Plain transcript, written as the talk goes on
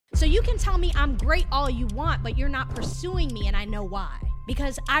you can tell me I'm great all you want, but you're not pursuing me, and I know why.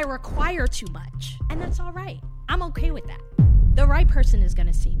 Because I require too much, and that's all right. I'm okay with that. The right person is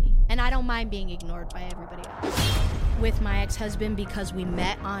gonna see me, and I don't mind being ignored by everybody else. With my ex-husband, because we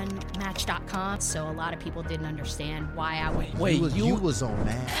met on Match.com, so a lot of people didn't understand why I would. Wait, you was on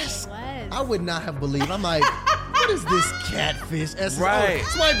Match? I was. I would not have believed. I'm like, what is this catfish? Right.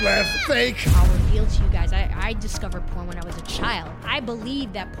 Swipe left, fake. I'll reveal to you guys, I discovered porn when I was a child. I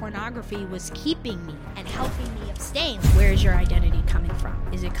believed that pornography was keeping me and helping me abstain. Where is your identity coming from?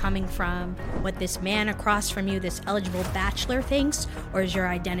 Is it coming from what this man across from you, this eligible bachelor, thinks? Or is your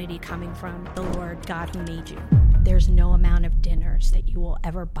identity coming from the Lord God who made you? There's no amount of dinners that you will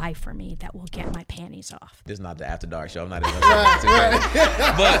ever buy for me that will get my panties off. This is not the After Dark show. I'm not even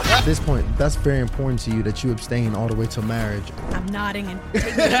But At this point, that's very important to you that you abstain all the way till marriage. I'm nodding and taking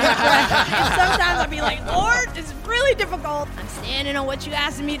a deep breath. And sometimes I'll be like, Lord, it's really difficult. I'm standing on what you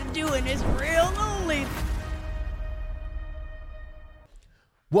asked me to do, and it's real lonely.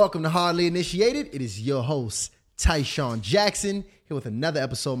 Welcome to Hardly Initiated. It is your host, Tyshawn Jackson, here with another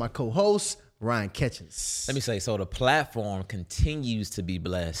episode of my co-host, Ryan Ketchens. let me say, so the platform continues to be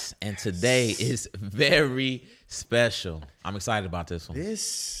blessed, and today is very special. I'm excited about this one.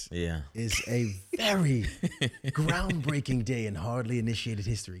 This Yeah. is a very groundbreaking day in Hardly Initiated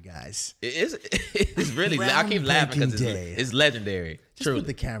history, guys. It's really, I keep laughing because Groundbreaking day. it's legendary. Just Truly. put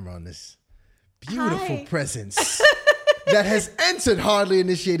the camera on this beautiful Hi. presence that has entered Hardly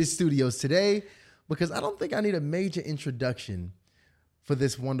Initiated Studios today, because I don't think I need a major introduction for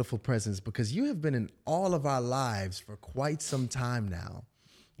this wonderful presence, because you have been in all of our lives for quite some time now.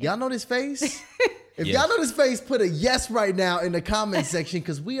 Y'all know this face? If Yes. y'all know this face, put a yes right now in the comment section,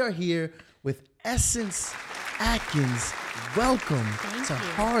 because we are here with Essence Atkins. Welcome Thank to you.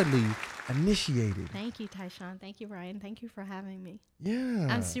 Hardly Initiated. Thank you, Tyshawn. Thank you, Ryan. Thank you for having me. Yeah.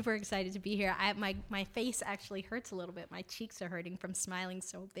 I'm super excited to be here. My face actually hurts a little bit. My cheeks are hurting from smiling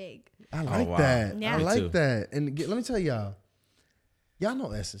so big. I like wow. that. Yeah. I Me like too. that. And let me tell y'all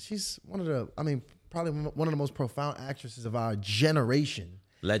know Essence. She's probably one of the most profound actresses of our generation.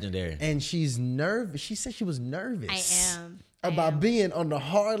 Legendary. And she's nervous. She said she was nervous. I am. About being on the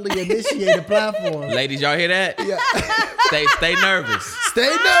Hardly Initiated platform. Ladies, y'all hear that? Yeah. Stay nervous. Stay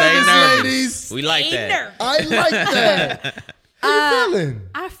nervous, Stay nervous. ladies. We like that. I like that. How you feeling?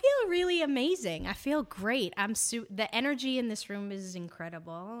 I feel really amazing. I feel great. The energy in this room is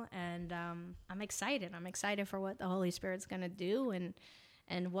incredible, and I'm excited. I'm excited for what the Holy Spirit's gonna do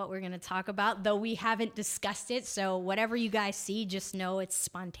and what we're gonna talk about. Though we haven't discussed it, so whatever you guys see, just know it's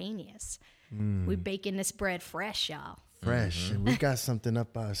spontaneous. We're baking this bread fresh, y'all. Fresh. And we got something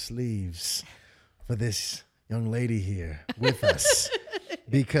up our sleeves for this young lady here with us.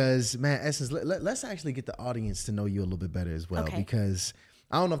 Because, man, Essence, let's actually get the audience to know you a little bit better as well. Okay. Because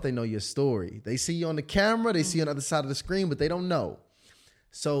I don't know if they know your story. They see you on the camera, they see you on the other side of the screen, but they don't know.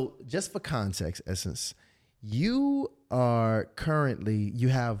 So just for context, Essence, you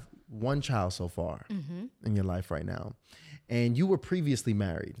have one child so far in your life right now. And you were previously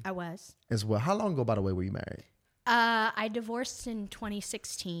married I was. as well. How long ago, by the way, were you married? I divorced in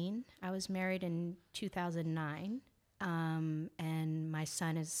 2016. I was married in 2009. And my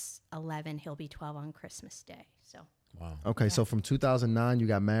son is 11. He'll be 12 on Christmas Day. So Wow. Okay, so from 2009, you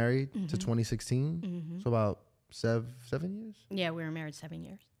got married to 2016? So about 7 years? yeah, we were married 7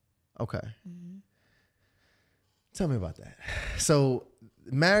 years. Okay. Tell me about that. So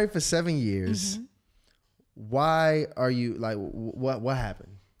married for 7 years. Why are you, like, what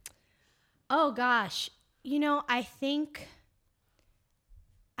happened? Oh gosh. You know, I think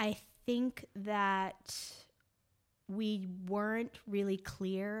that we weren't really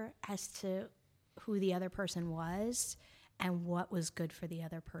clear as to who the other person was and what was good for the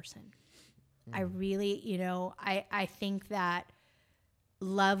other person. I really, I think that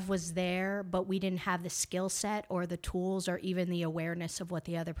love was there, but we didn't have the skill set or the tools or even the awareness of what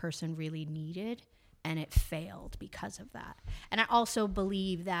the other person really needed, and it failed because of that. And I also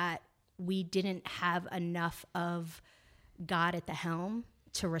believe that we didn't have enough of God at the helm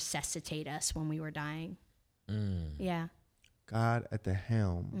to resuscitate us when we were dying. Yeah. God at the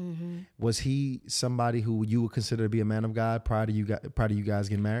helm. Was he somebody who you would consider to be a man of God prior to you guys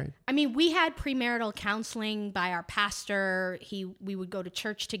getting married? I mean, we had premarital counseling by our pastor. We would go to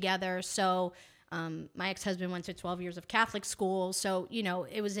church together. So my ex-husband went to 12 years of Catholic school. So,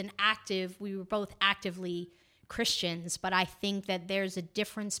 it was we were both actively Christians, but I think that there's a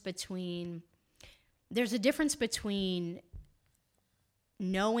difference between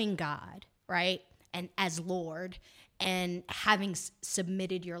knowing God, right? And as Lord, and having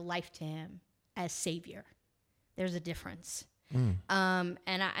submitted your life to him as Savior. There's a difference. And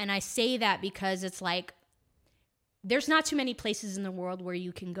I say that because it's like, there's not too many places in the world where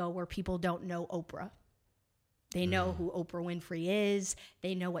you can go where people don't know Oprah. They know who Oprah Winfrey is.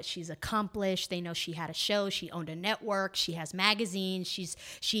 They know what she's accomplished. They know she had a show. She owned a network. She has magazines.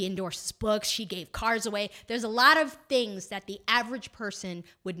 She endorses books. She gave cars away. There's a lot of things that the average person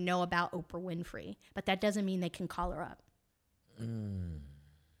would know about Oprah Winfrey, but that doesn't mean they can call her up. And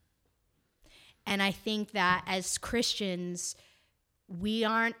I think that as Christians, we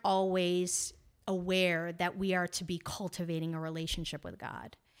aren't always aware that we are to be cultivating a relationship with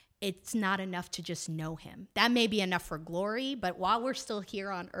God. It's not enough to just know him. That may be enough for glory, but while we're still here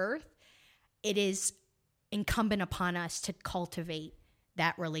on earth, it is incumbent upon us to cultivate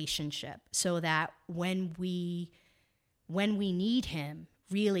that relationship so that when we need him,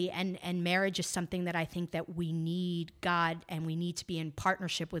 really, and marriage is something that I think that we need God and we need to be in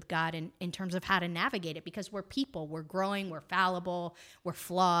partnership with God in terms of how to navigate it, because we're people, we're growing, we're fallible, we're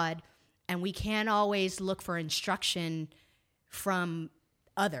flawed, and we can't always look for instruction from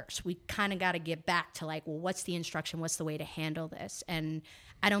others. We kind of got to get back to like, well, what's the instruction? What's the way to handle this? And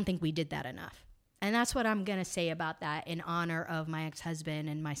I don't think we did that enough. And that's what I'm going to say about that in honor of my ex-husband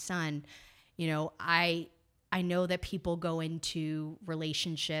and my son. You know, I know that people go into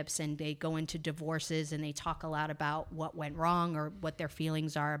relationships and they go into divorces and they talk a lot about what went wrong or what their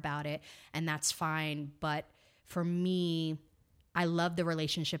feelings are about it. And that's fine. But for me, I love the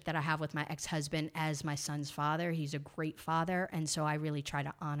relationship that I have with my ex-husband as my son's father. He's a great father. And so I really try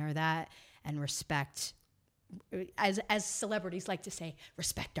to honor that and respect, as celebrities like to say,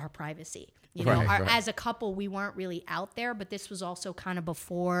 respect our privacy. You know, as a couple, we weren't really out there, but this was also kind of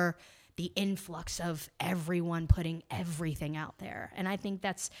before the influx of everyone putting everything out there. And I think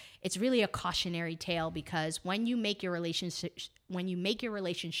it's really a cautionary tale, because when you make your relationship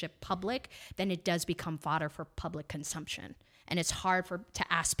public, then it does become fodder for public consumption. And it's hard to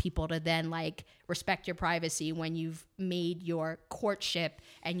ask people to then like respect your privacy when you've made your courtship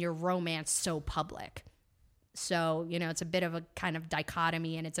and your romance so public. So, you know, it's a bit of a kind of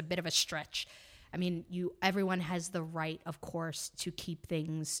dichotomy and it's a bit of a stretch. I mean, everyone has the right, of course, to keep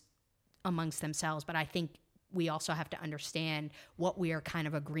things amongst themselves. But I think we also have to understand what we are kind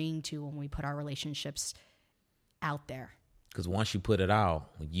of agreeing to when we put our relationships out there. Because once you put it out,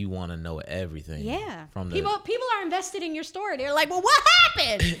 you want to know everything. Yeah. People are invested in your story. They're like, well, what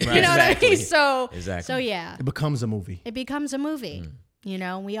happened? Right, you know exactly. what I mean? So yeah. It becomes a movie. You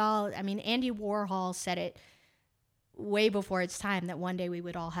know, Andy Warhol said it way before its time that one day we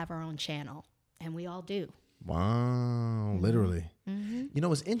would all have our own channel. And we all do. Wow. Literally. Mm-hmm. You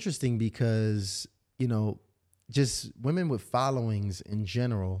know, it's interesting because, you know, just women with followings in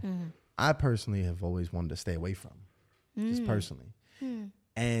general, I personally have always wanted to stay away from. Just personally.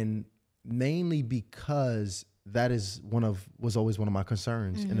 And mainly because that was always one of my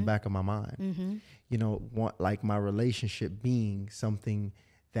concerns in the back of my mind. You know, like my relationship being something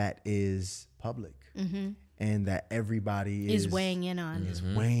that is public and that everybody is weighing in on.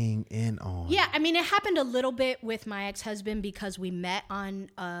 Yeah, I mean, it happened a little bit with my ex-husband because we met on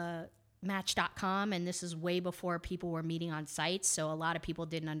Match.com, and this is way before people were meeting on sites, so a lot of people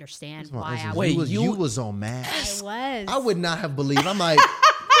didn't understand why I was. You was on Match. I was. I would not have believed. I'm like,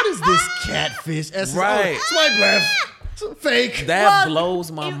 what is this catfish? Right. Swipe left. It's fake. That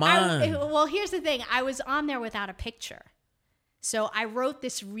blows my mind. Well, here's the thing. I was on there without a picture. So I wrote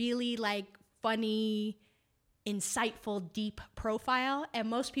this really like funny, insightful, deep profile, and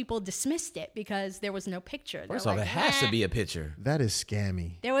most people dismissed it because there was no picture. First off, it has to be a picture. That is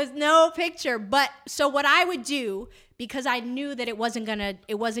scammy. There was no picture. But so what I would do, because I knew that it wasn't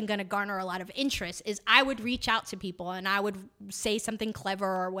gonna garner a lot of interest, is I would reach out to people and I would say something clever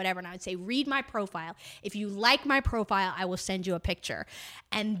or whatever, and I would say, read my profile. If you like my profile, I will send you a picture.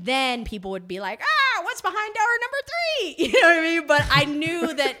 And then people would be like, what's behind door number 3? You know what I mean? But I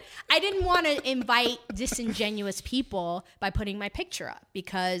knew that I didn't want to invite disingenuous people by putting my picture up,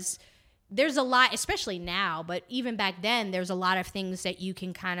 because there's a lot, especially now, but even back then, there's a lot of things that you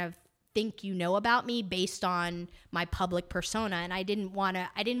can kind of think you know about me based on my public persona, and I didn't want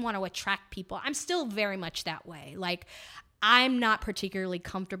to attract people. I'm still very much that way. Like, I'm not particularly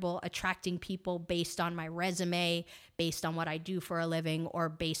comfortable attracting people based on my resume, based on what I do for a living, or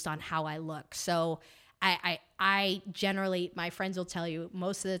based on how I look. So I generally, my friends will tell you,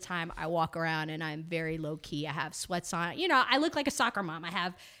 most of the time I walk around and I'm very low key. I have sweats on. You know, I look like a soccer mom. I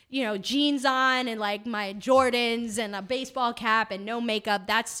have, you know, jeans on and like my Jordans and a baseball cap and no makeup.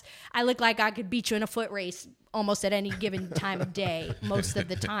 I look like I could beat you in a foot race almost at any given time of day, most of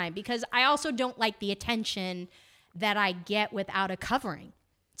the time, because I also don't like the attention that I get without a covering.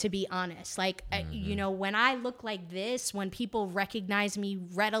 to be honest. Like, you know, when I look like this, when people recognize me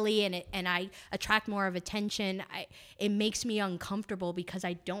readily and I attract more of attention, it makes me uncomfortable because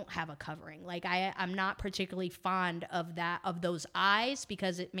I don't have a covering. Like, I'm not particularly fond of those eyes,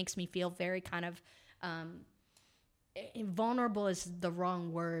 because it makes me feel very kind of, vulnerable is the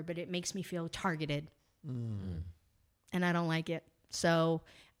wrong word, but it makes me feel targeted. And I don't like it. So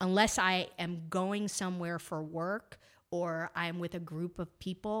unless I am going somewhere for work or I'm with a group of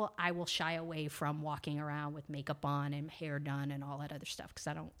people, I will shy away from walking around with makeup on and hair done and all that other stuff, because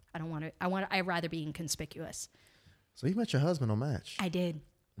I don't want to. I'd rather be inconspicuous. So you met your husband on Match? I did.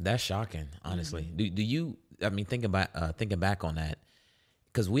 That's shocking, honestly. Do you? I mean, thinking back on that,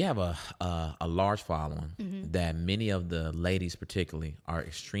 because we have a large following that many of the ladies, particularly, are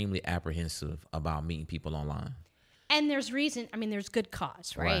extremely apprehensive about meeting people online. And there's reason. I mean, there's good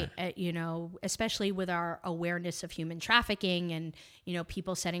cause, right? You know, especially with our awareness of human trafficking and, you know,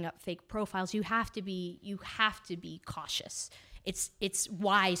 people setting up fake profiles. You have to be cautious. It's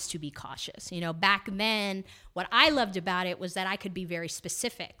wise to be cautious. You know, back then, what I loved about it was that I could be very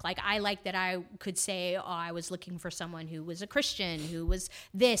specific. Like, I liked that I could say, oh, I was looking for someone who was a Christian, who was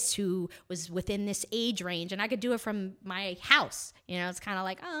this, who was within this age range. And I could do it from my house. You know, it's kind of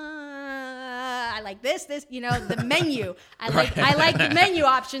like, I like this, you know, the menu. I like the menu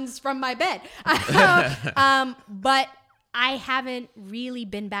options from my bed. But I haven't really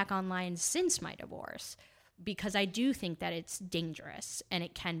been back online since my divorce, because I do think that it's dangerous, and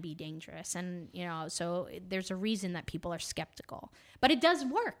it can be dangerous. And, you know, so there's a reason that people are skeptical. But it does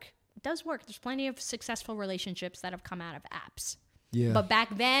work. It does work. There's plenty of successful relationships that have come out of apps. Yeah. But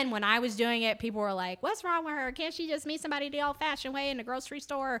back then, when I was doing it, people were like, what's wrong with her? Can't she just meet somebody the old-fashioned way in the grocery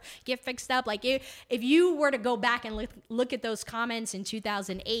store or get fixed up? Like, if you were to go back and look at those comments in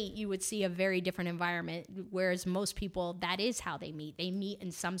 2008, you would see a very different environment, whereas most people, that is how they meet. They meet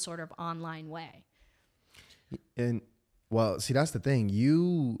in some sort of online way. And, well, see, that's the thing.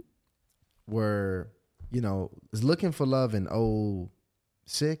 You were, you know, was looking for love in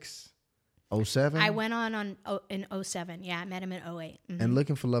 06, 07? I went on in 07. Yeah, I met him in 08. And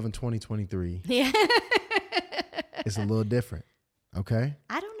looking for love in 2023. Yeah. It's a little different. Okay?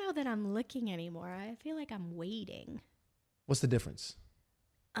 I don't know that I'm looking anymore. I feel like I'm waiting. What's the difference?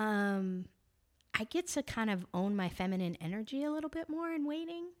 I get to kind of own my feminine energy a little bit more in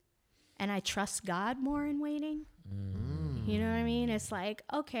waiting. And I trust God more in waiting. You know what I mean? It's like,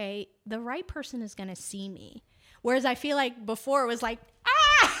 okay, the right person is going to see me. Whereas I feel like before it was like,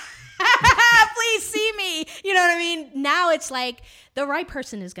 please see me. You know what I mean? Now it's like the right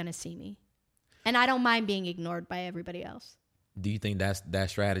person is going to see me. And I don't mind being ignored by everybody else. Do you think that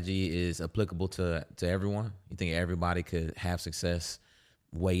strategy is applicable to everyone? You think everybody could have success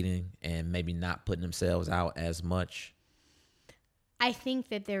waiting and maybe not putting themselves out as much? I think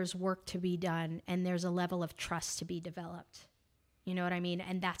that there's work to be done, and there's a level of trust to be developed. You know what I mean?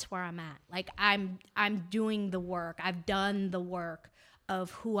 And that's where I'm at. Like, I'm doing the work. I've done the work of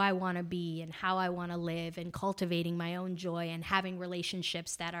who I want to be and how I want to live, and cultivating my own joy and having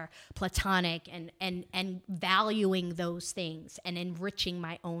relationships that are platonic, and valuing those things and enriching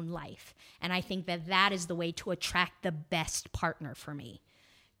my own life. And I think that is the way to attract the best partner for me,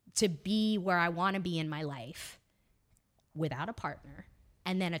 to be where I want to be in my life without a partner,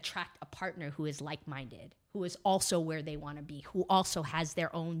 and then attract a partner who is like-minded, who is also where they want to be, who also has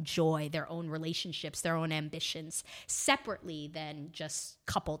their own joy, their own relationships, their own ambitions, separately than just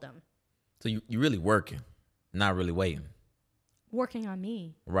couple them. So you really working, not really waiting. Working on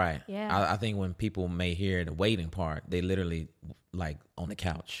me. Right. Yeah. I think when people may hear the waiting part, they literally like on the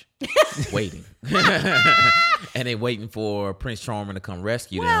couch waiting. And they waiting for Prince Charming to come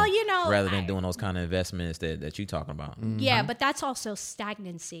rescue them, you know, rather than doing those kind of investments that you talking about. Yeah, but that's also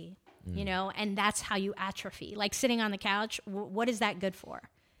stagnancy, you know, and that's how you atrophy. Like sitting on the couch, what is that good for?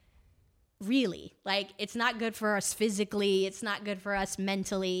 Really? Like, it's not good for us physically. It's not good for us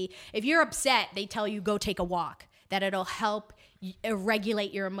mentally. If you're upset, they tell you go take a walk, that it'll help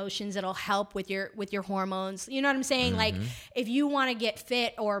regulate your emotions. It'll help with your hormones. You know what I'm saying? Like, if you want to get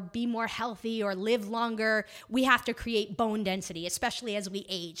fit or be more healthy or live longer, we have to create bone density, especially as we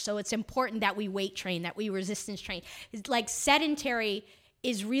age. So it's important that we weight train, that we resistance train. It's like, sedentary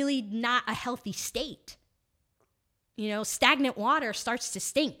is really not a healthy state. You know, stagnant water starts to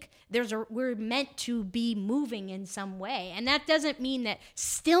stink. We're meant to be moving in some way. And that doesn't mean that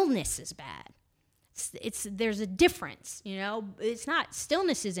stillness is bad. There's a difference, you know. It's not,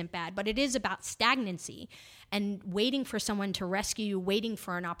 stillness isn't bad, but it is about stagnancy and waiting for someone to rescue you, waiting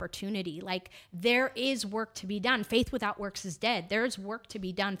for an opportunity. Like, there is work to be done. Faith without works is dead. There's work to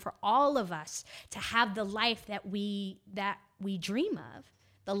be done for all of us to have the life that we dream of,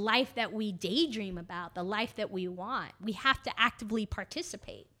 the life that we daydream about, the life that we want. We have to actively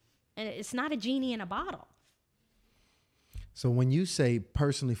participate. And it's not a genie in a bottle. So when you say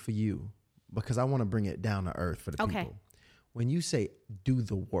personally for you, because I want to bring it down to earth for the Okay. people, when you say do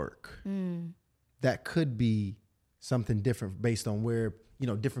the work, that could be something different based on where,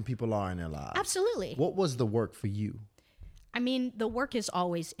 different people are in their lives. Absolutely. What was the work for you? I mean, the work is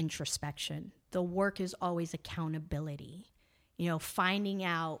always introspection. The work is always accountability. Finding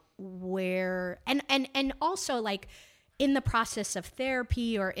out where, and also like in the process of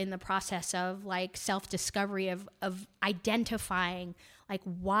therapy or in the process of like self-discovery of identifying like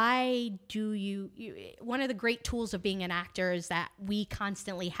why do you one of the great tools of being an actor is that we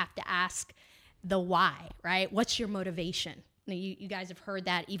constantly have to ask the why, right? What's your motivation? You guys have heard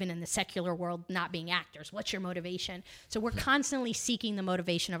that even in the secular world, not being actors. What's your motivation? So we're constantly seeking the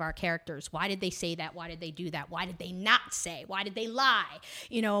motivation of our characters. Why did they say that? Why did they do that? Why did they not say? Why did they lie?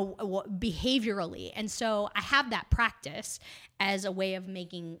 Behaviorally. And so I have that practice as a way of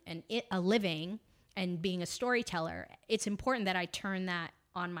making a living and being a storyteller. It's important that I turn that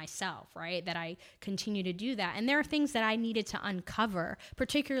on myself, right? That I continue to do that. And there are things that I needed to uncover,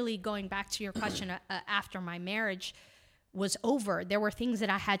 particularly going back to your question after my marriage was over. There were things that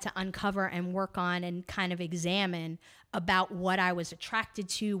I had to uncover and work on and kind of examine about what I was attracted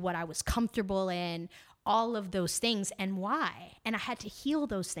to, what I was comfortable in, all of those things and why. And I had to heal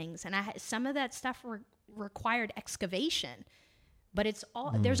those things. And some of that stuff required excavation, but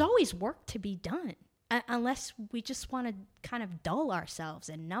there's always work to be done unless we just want to kind of dull ourselves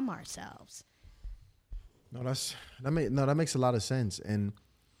and numb ourselves. No, that makes a lot of sense. And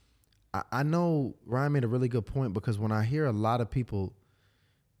I know Ryan made a really good point, because when I hear a lot of people,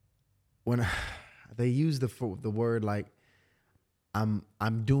 when they use the word like, I'm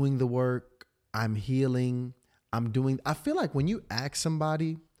doing the work, I'm healing, I feel like when you ask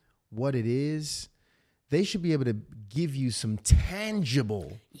somebody what it is, they should be able to give you some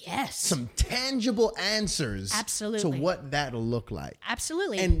tangible answers. Absolutely. To what that'll look like.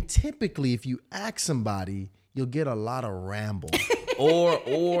 Absolutely. And typically, if you ask somebody, you'll get a lot of ramble.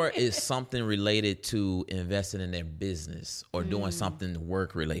 or is something related to investing in their business or doing something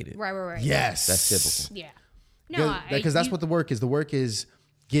work related. Right. Yes. That's typical. Yeah. No, because that's what the work is. The work is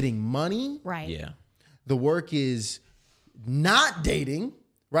getting money. Right. Yeah. The work is not dating,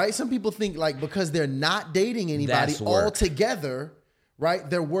 right? Some people think like because they're not dating anybody That's work. altogether, right?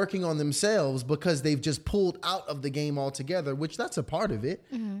 They're working on themselves because they've just pulled out of the game altogether, which that's a part of it,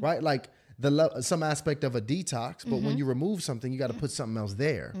 right? Like some aspect of a detox, but when you remove something, you got to put something else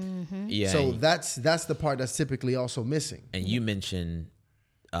there. Yeah. So that's the part that's typically also missing. And you mentioned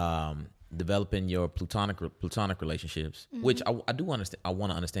developing your platonic relationships, which I do understand. I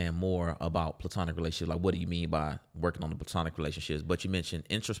want to understand more about platonic relationships. Like, what do you mean by working on the platonic relationships? But you mentioned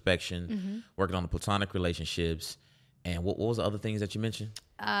introspection, working on the platonic relationships, and what was the other things that you mentioned?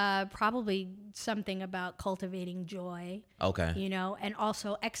 Probably something about cultivating joy. Okay. And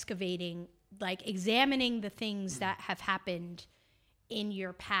also excavating, like examining the things that have happened in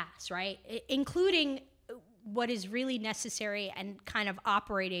your past, right? Including what is really necessary and kind of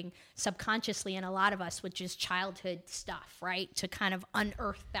operating subconsciously in a lot of us, which is childhood stuff, right? To kind of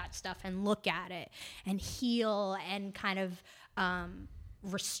unearth that stuff and look at it and heal and kind of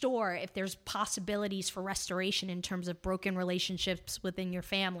restore if there's possibilities for restoration in terms of broken relationships within your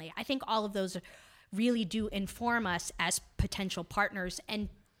family. I think all of those really do inform us as potential partners and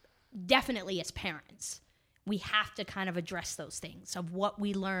definitely as parents. We have to kind of address those things of what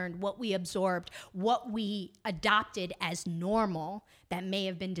we learned, what we absorbed, what we adopted as normal that may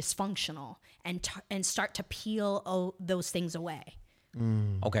have been dysfunctional, and start to peel those things away.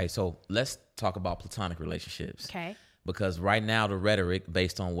 Okay, so let's talk about platonic relationships. Okay. Because right now the rhetoric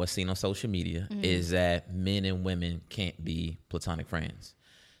based on what's seen on social media is that men and women can't be platonic friends.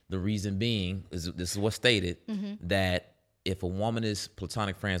 The reason being is this is what's stated, that if a woman is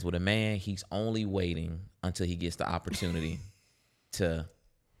platonic friends with a man, he's only waiting until he gets the opportunity to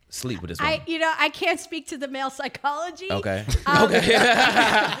sleep with his woman. I can't speak to the male psychology. Okay. So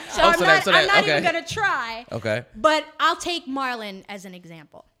I'm not even going to try. Okay. But I'll take Marlon as an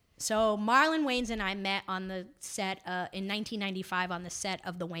example. So Marlon Wayans and I met on the set in 1995 on the set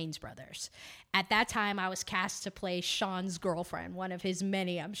of The Wayans Brothers. At that time, I was cast to play Sean's girlfriend, one of his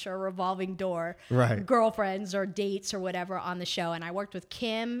many, I'm sure, revolving door girlfriends or dates or whatever on the show. And I worked with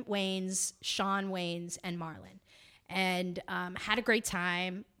Kim Wayans, Sean Wayans, and Marlon. And had a great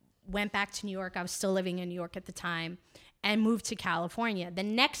time, went back to New York. I was still living in New York at the time, and moved to California. The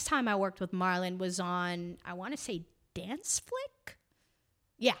next time I worked with Marlon was on, I want to say, Dance Flick?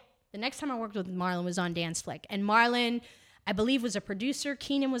 Yeah. The next time I worked with Marlon was on Dance Flick. And Marlon I believe was a producer.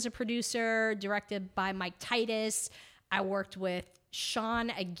 Keenan was a producer, directed by Mike Titus. I worked with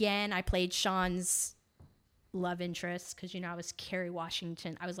Sean again. I played Sean's love interest because, I was Kerry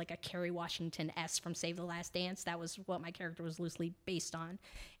Washington. I was like a Kerry Washington S from Save the Last Dance. That was what my character was loosely based on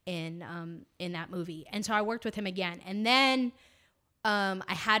in that movie. And so I worked with him again. And then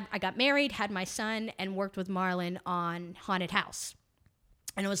I got married, had my son, and worked with Marlon on Haunted House.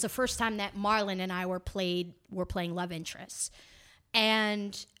 And it was the first time that Marlon and I were playing love interests.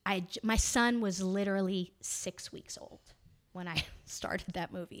 And my son was literally 6 weeks old when I started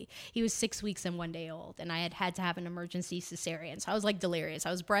that movie. He was 6 weeks and 1 day old, and I had to have an emergency cesarean. So I was like delirious.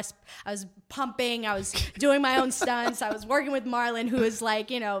 I was pumping. I was doing my own stunts. I was working with Marlon, who is like,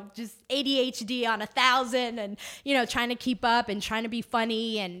 just ADHD on 1,000, and trying to keep up and trying to be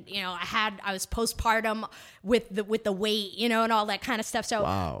funny. And I was postpartum with the weight, and all that kind of stuff. So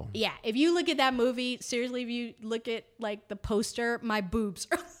wow. Yeah, if you look at that movie, seriously, if you look at like the poster, my boobs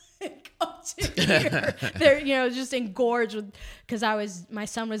are up to here. They're just engorged because my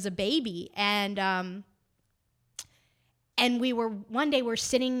son was a baby, and one day we're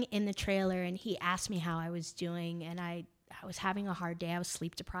sitting in the trailer, and he asked me how I was doing, and I was having a hard day. I was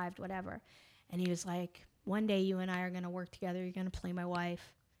sleep deprived, whatever, and he was like, "One day you and I are gonna work together. You're gonna play my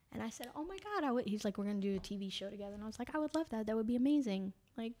wife." And I said, "Oh my God!" He's like, "We're gonna do a TV show together," and I was like, "I would love that. That would be amazing.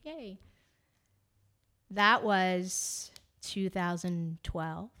 Like, yay!" That was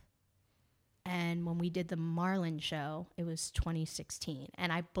 2012. And when we did the Marlon show, it was 2016.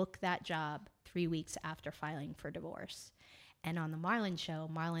 And I booked that job 3 weeks after filing for divorce. And on the Marlon show,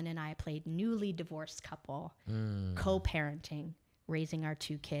 Marlon and I played newly divorced couple, co-parenting, raising our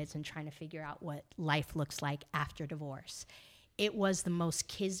 2 kids and trying to figure out what life looks like after divorce. It was the most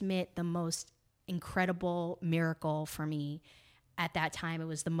kismet, the most incredible miracle for me. At that time, it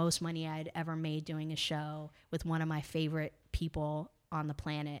was the most money I'd ever made doing a show with one of my favorite people on the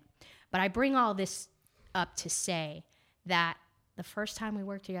planet. But I bring all this up to say that the first time we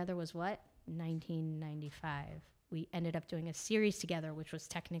worked together was what? 1995. We ended up doing a series together, which was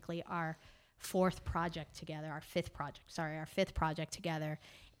technically our fifth project together together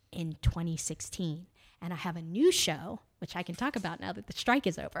in 2016. And I have a new show, which I can talk about now that the strike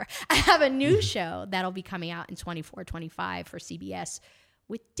is over. I have a new show that'll be coming out in 24, 25 for CBS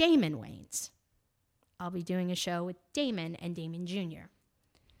with Damon Wayans. I'll be doing a show with Damon and Damon Jr.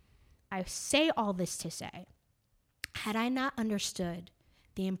 I say all this to say, had I not understood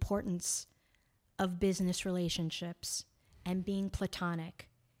the importance of business relationships and being platonic,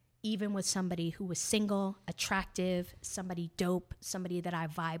 even with somebody who was single, attractive, somebody dope, somebody that I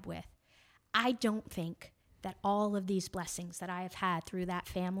vibe with, I don't think that all of these blessings that I have had through that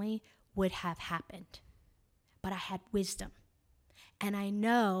family would have happened. But I had wisdom. And I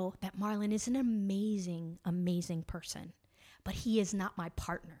know that Marlon is an amazing, amazing person, but he is not my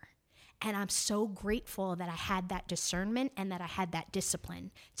partner. And I'm so grateful that I had that discernment and that I had that discipline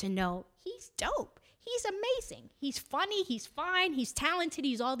to know he's dope. He's amazing. He's funny. He's fine. He's talented.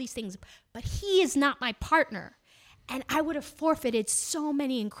 He's all these things. But he is not my partner. And I would have forfeited so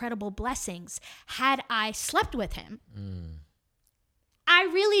many incredible blessings had I slept with him. I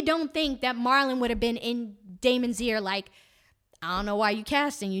really don't think that Marlon would have been in Damon's ear like, I don't know why you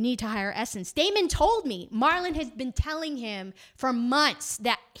casting. You need to hire Essence. Damon told me. Marlon has been telling him for months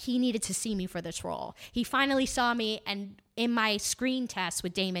that he needed to see me for this role. He finally saw me, and in my screen test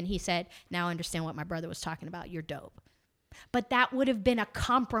with Damon, he said, "Now I understand what my brother was talking about. You're dope." But that would have been a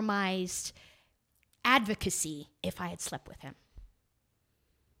compromised advocacy if I had slept with him.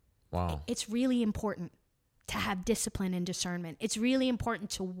 Wow. It's really important to have discipline and discernment. It's really important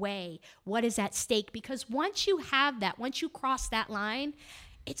to weigh what is at stake, because once you have that, once you cross that line,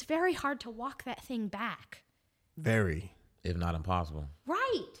 it's very hard to walk that thing back. Very. If not impossible.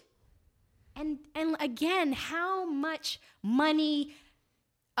 Right. And again, how much money,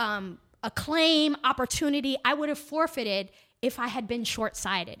 acclaim, opportunity I would have forfeited if I had been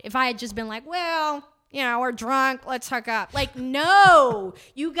short-sighted. If I had just been like, well, we're drunk, let's hook up. Like, no,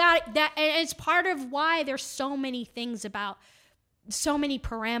 you got that. And it's part of why there's so many things about, so many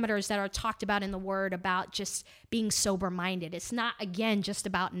parameters that are talked about in the word about just being sober-minded. It's not, again, just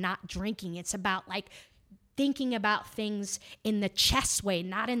about not drinking. It's about like thinking about things in the chess way,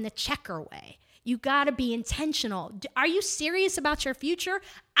 not in the checker way. You got to be intentional. Are you serious about your future?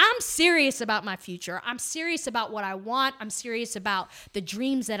 I'm serious about my future. I'm serious about what I want. I'm serious about the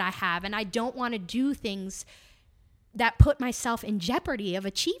dreams that I have. And I don't want to do things that put myself in jeopardy of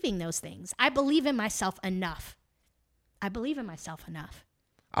achieving those things. I believe in myself enough. I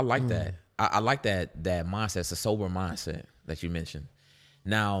like that. I like that mindset. It's a sober mindset that you mentioned.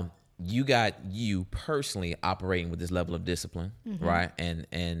 Now, you got you personally operating with this level of discipline, right?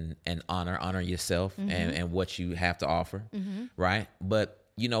 And honor yourself and what you have to offer, right? But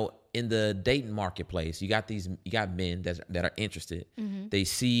in the dating marketplace, you got men that are interested. They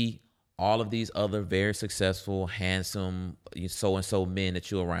see all of these other very successful, handsome, so-and-so men that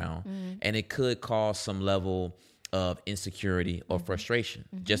you're around, and it could cause some level of insecurity or frustration.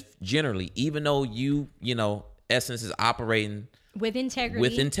 Just generally, even though Essence is operating with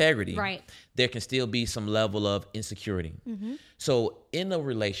integrity, right? There can still be some level of insecurity. So in a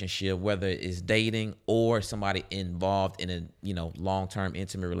relationship, whether it's dating or somebody involved in a long-term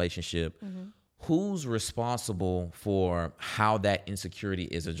intimate relationship, who's responsible for how that insecurity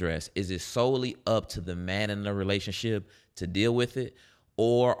is addressed? Is it solely up to the man in the relationship to deal with it?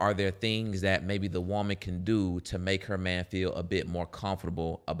 Or are there things that maybe the woman can do to make her man feel a bit more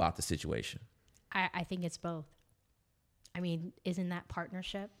comfortable about the situation? I think it's both. I mean, isn't that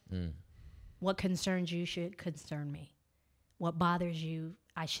partnership? What concerns you should concern me. What bothers you,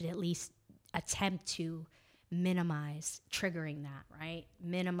 I should at least attempt to minimize triggering that, right?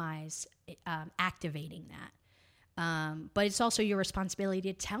 Minimize activating that. But it's also your responsibility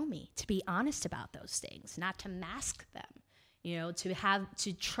to tell me, to be honest about those things, not to mask them,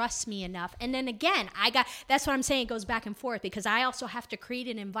 to trust me enough. And then again, that's what I'm saying. It goes back and forth because I also have to create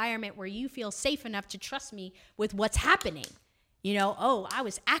an environment where you feel safe enough to trust me with what's happening. I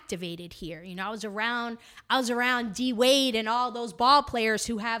was activated here. I was around D Wade and all those ball players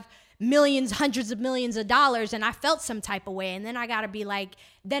who have millions, hundreds of millions of dollars, and I felt some type of way. And then I got to be like,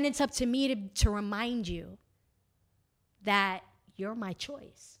 then it's up to me to remind you that you're my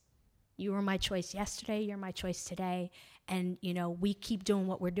choice. You were my choice yesterday. You're my choice today. And, we keep doing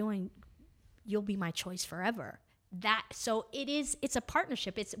what we're doing. You'll be my choice forever. So it's a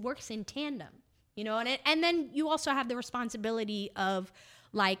partnership. It works in tandem, and then you also have the responsibility of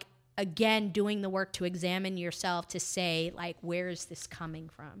again, doing the work to examine yourself to say, where is this coming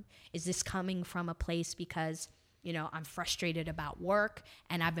from? Is this coming from a place because, I'm frustrated about work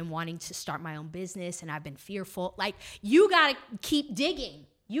and I've been wanting to start my own business and I've been fearful? You got to keep digging.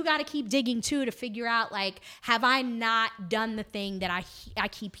 You got to keep digging too to figure out, have I not done the thing that I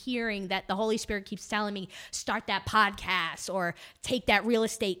keep hearing that the Holy Spirit keeps telling me, start that podcast or take that real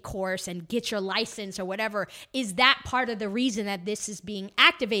estate course and get your license or whatever? Is that part of the reason that this is being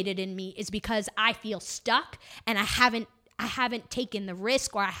activated in me is because I feel stuck and I haven't taken the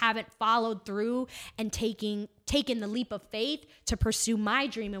risk or I haven't followed through and taken the leap of faith to pursue my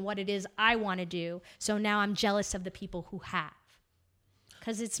dream and what it is I want to do. So now I'm jealous of the people who have.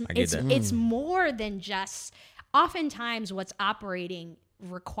 Because it's more than just, oftentimes what's operating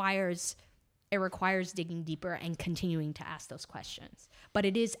requires digging deeper and continuing to ask those questions. But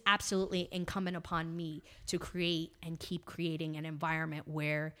it is absolutely incumbent upon me to create and keep creating an environment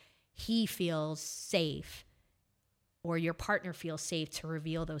where he feels safe or your partner feels safe to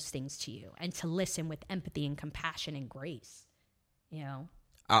reveal those things to you and to listen with empathy and compassion and grace.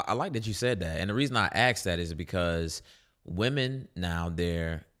 I like that you said that. And the reason I asked that is because women now,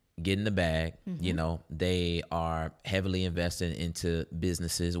 they're getting the bag. They are heavily invested into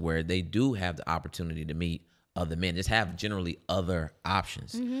businesses where they do have the opportunity to meet other men, just have generally other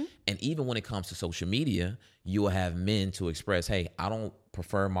options. And even when it comes to social media, you will have men to express, hey, I don't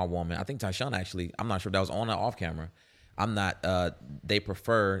prefer my woman. I think Tyshawn actually, I'm not sure if that was on or off camera. They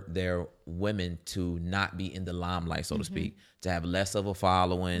prefer their women to not be in the limelight, so to speak, to have less of a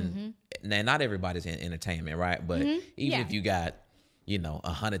following. Now, not everybody's in entertainment, right? But even if you got,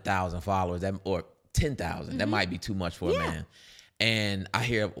 100,000 followers or 10,000, that might be too much for a man. And I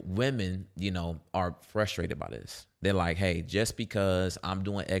hear women, are frustrated by this. They're like, hey, just because I'm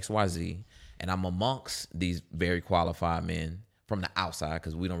doing X, Y, Z and I'm amongst these very qualified men, from the outside,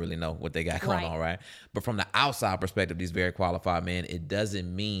 because we don't really know what they got going on, right? But from the outside perspective, these very qualified men, it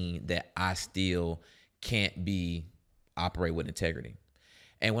doesn't mean that I still can't operate with integrity.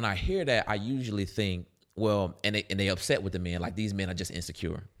 And when I hear that, I usually think, well, and they upset with the men, like these men are just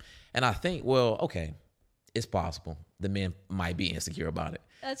insecure. And I think, well, okay, it's possible the men might be insecure about it.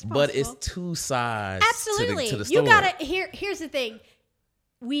 That's possible. But it's two sides Absolutely. to the story. You gotta, here's the thing.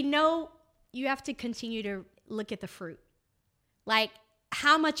 We know you have to continue to look at the fruit.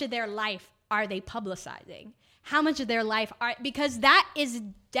 How much of their life are they publicizing? How much of their life because that is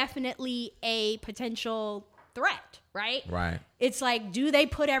definitely a potential threat, right? Right. It's do they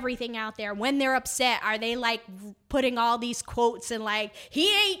put everything out there? When they're upset, are they putting all these quotes and he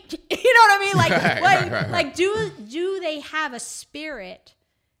ain't, you know what I mean? Right. Do they have a spirit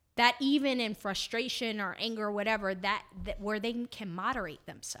that even in frustration or anger or whatever, that where they can moderate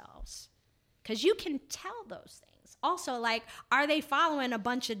themselves? because you can tell those things. Also, like, are they following a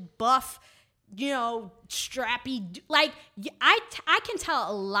bunch of buff, strappy? Like, I can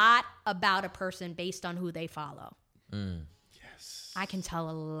tell a lot about a person based on who they follow. Yes. I can tell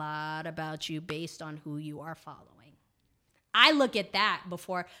a lot about you based on who you are following. I look at that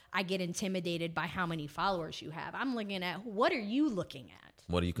before I get intimidated by how many followers you have. I'm looking at, what are you looking at?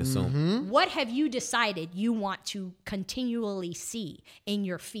 What do you consume? Mm-hmm. What have you decided you want to continually see in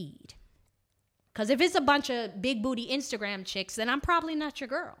your feed? Because if it's a bunch of big booty Instagram chicks, then I'm probably not your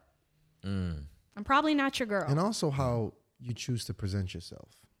girl. I'm probably not your girl. And also how you choose to present yourself.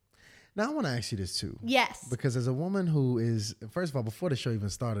 Now, I want to ask you this too. Yes. Because as a woman who is, first of all, before the show even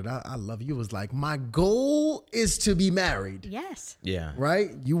started, I love you. Was like, my goal is to be married. Yes. Yeah.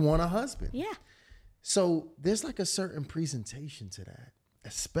 Right? You want a husband. Yeah. So there's like a certain presentation to that,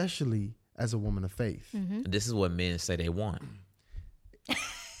 especially as a woman of faith. Mm-hmm. This is what men say they want.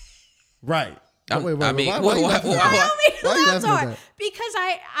 Right. Why Why you why- laughing at why- that? Why you That's laughing at hard. that? Because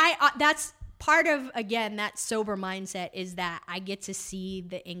I that's part of, again, that sober mindset is that I get to see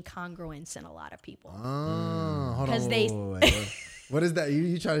the incongruence in a lot of people. Oh, hold 'Cause on. they- Wait. What is that?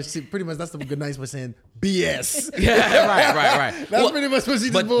 You try to see, pretty much, that's the good nice way saying BS. Yeah, right. That's pretty much what she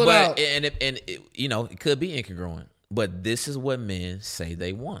just pulled out. And it could be incongruent, but this is what men say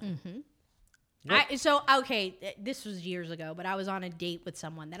they want. This was years ago, but I was on a date with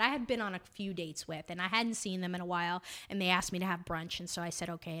someone that I had been on a few dates with, and I hadn't seen them in a while, and they asked me to have brunch, and so I said,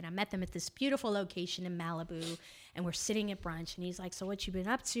 okay, and I met them at this beautiful location in Malibu, and we're sitting at brunch, and he's like, so what you been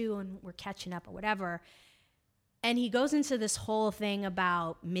up to? And we're catching up or whatever. And he goes into this whole thing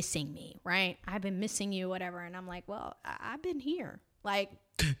about missing me, right? I've been missing you, whatever. And I'm like, well, I've been here. Like,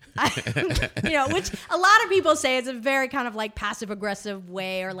 which a lot of people say is a very kind of like passive aggressive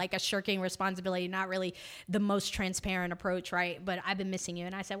way, or like a shirking responsibility, not really the most transparent approach, right? But I've been missing you.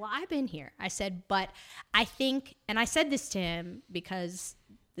 And I said, well, I've been here. I said, but I think, and I said this to him because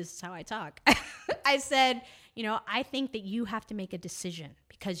this is how I talk. I said, I think that you have to make a decision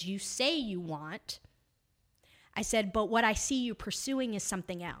because you say you want. I said, but what I see you pursuing is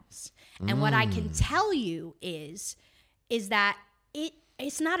something else. And what I can tell you is that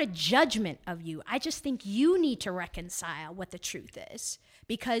it's not a judgment of you. I just think you need to reconcile what the truth is,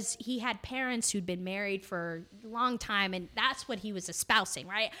 because he had parents who'd been married for a long time, and that's what he was espousing,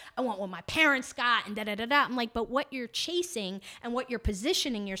 right? I want what my parents got, and da-da-da-da. I'm like, but what you're chasing and what you're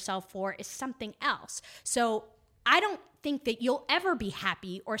positioning yourself for is something else. So I don't think that you'll ever be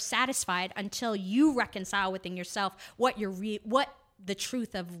happy or satisfied until you reconcile within yourself what the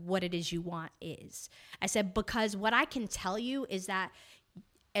truth of what it is you want is. I said, because what I can tell you is that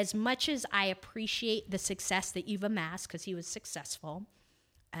as much as I appreciate the success that you've amassed, because he was successful,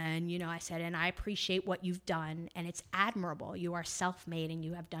 and, I said, and I appreciate what you've done, and it's admirable. You are self-made, and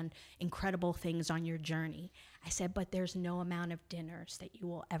you have done incredible things on your journey. I said, but there's no amount of dinners that you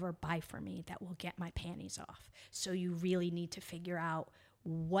will ever buy for me that will get my panties off. So you really need to figure out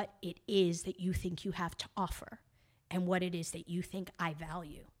what it is that you think you have to offer and what it is that you think I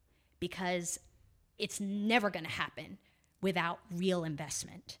value, because it's never going to happen without real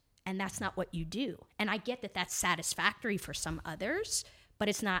investment. And that's not what you do. And I get that that's satisfactory for some others, but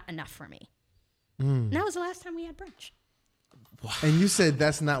it's not enough for me. And that was the last time we had brunch. Wow. And you said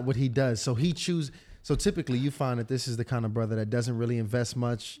that's not what he does. So so typically you find that this is the kind of brother that doesn't really invest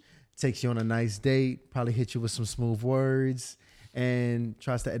much, takes you on a nice date, probably hits you with some smooth words, and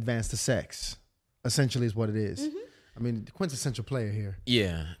tries to advance the sex, essentially is what it is. Mm-hmm. I mean, the quintessential player here.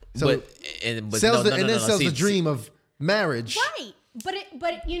 Yeah. So sells the dream of marriage. Right.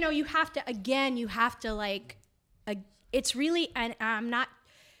 But you have to like, it's really, and I'm not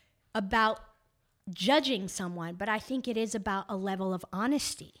about judging someone, but I think it is about a level of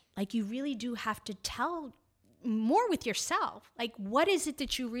honesty. Like, you really do have to tell more with yourself. Like, what is it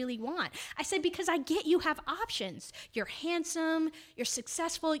that you really want? I said, because I get you have options. You're handsome, you're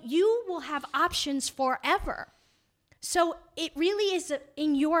successful, you will have options forever. So it really is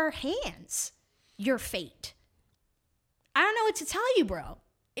in your hands, your fate. I don't know what to tell you, bro.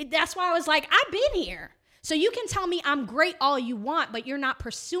 That's why I was like, I've been here. So you can tell me I'm great all you want, but you're not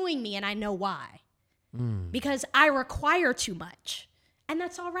pursuing me, and I know why. Because I require too much. And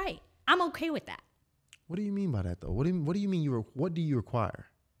that's all right. I'm okay with that. What do you mean by that, though? What do you mean what do you require?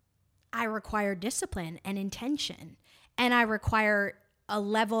 I require discipline and intention. And I require a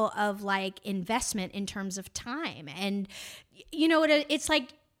level of like investment in terms of time. And it's like,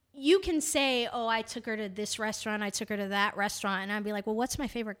 you can say, oh, I took her to this restaurant, I took her to that restaurant, and I'd be like, well, what's my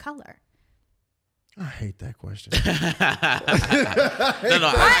favorite color? I hate that question. No,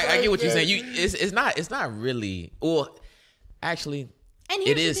 I get what you're saying. It's not really. Well, actually, And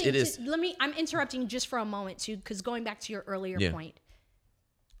here's the thing, I'm interrupting just for a moment too, because going back to your earlier point,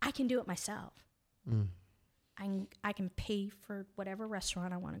 I can do it myself. I can pay for whatever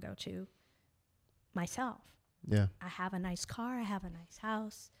restaurant I want to go to myself. Yeah. I have a nice car. I have a nice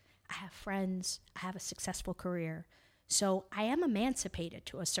house. I have friends. I have a successful career. So I am emancipated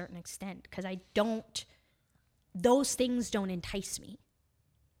to a certain extent because those things don't entice me.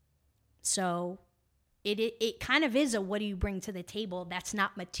 So it kind of is a what do you bring to the table that's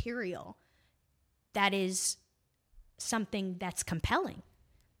not material. That is something that's compelling.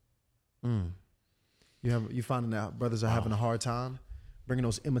 You finding that brothers are having a hard time bringing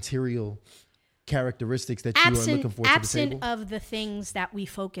those immaterial characteristics that you are looking for to the table? Absent of the things that we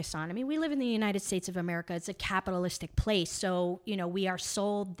focus on. I mean, we live in the United States of America. It's a capitalistic place. So, we are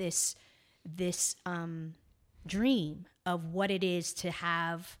sold this dream of what it is to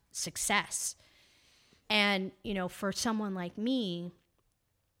have success. And, for someone like me,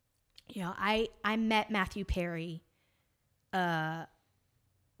 I met Matthew Perry right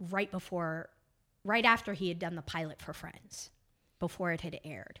after he had done the pilot for Friends, before it had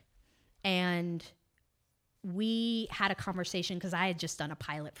aired. And we had a conversation because I had just done a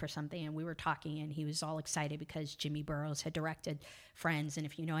pilot for something, and we were talking, and he was all excited because Jimmy Burrows had directed Friends. And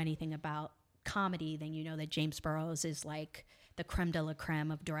if you know anything about comedy, then you know that James Burrows is like the creme de la creme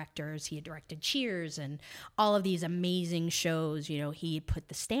of directors. He had directed Cheers and all of these amazing shows, he had put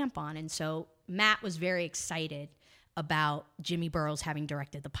the stamp on. And so Matt was very excited about Jimmy Burrows having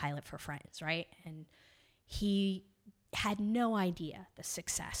directed the pilot for Friends, right? And he had no idea the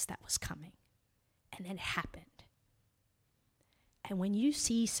success that was coming. And then it happened. And when you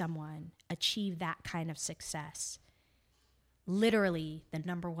see someone achieve that kind of success, literally the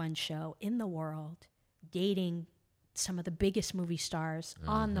 #1 show in the world, dating some of the biggest movie stars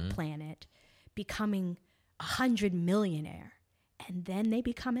on the planet, becoming a 100 millionaire, and then they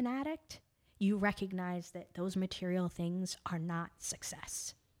become an addict, you recognize that those material things are not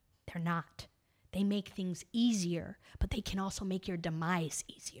success. They're not. They make things easier, but they can also make your demise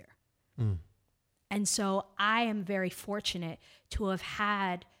easier. And so I am very fortunate to have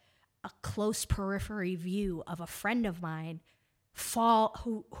had a close periphery view of a friend of mine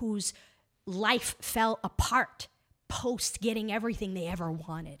whose life fell apart post getting everything they ever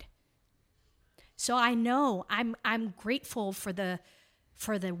wanted. So I know I'm grateful for the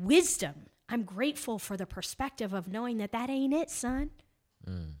wisdom. I'm grateful for the perspective of knowing that ain't it, son.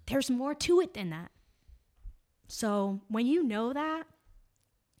 There's more to it than that. So when you know that,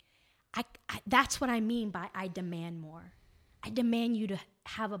 that's what I mean by I demand more. I demand you to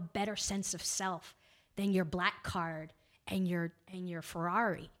have a better sense of self than your black card and your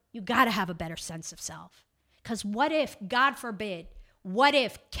Ferrari. You got to have a better sense of self. Because what if, God forbid, what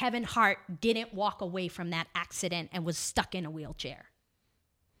if Kevin Hart didn't walk away from that accident and was stuck in a wheelchair?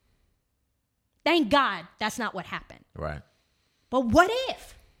 Thank God that's not what happened. Right. But what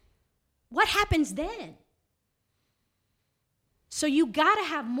if? What happens then? So you got to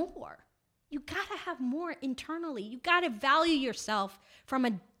have more. You got to have more internally. You got to value yourself from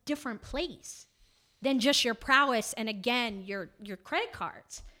a different place than just your prowess and, again, your credit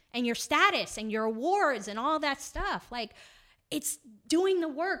cards and your status and your awards and all that stuff. Like, it's doing the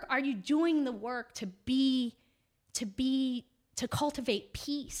work. Are you doing the work to cultivate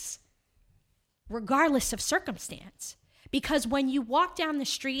peace regardless of circumstance? Because when you walk down the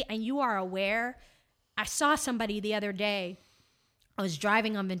street and you are aware, I saw somebody the other day. I was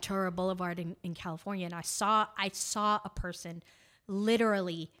driving on Ventura Boulevard in California, and I saw a person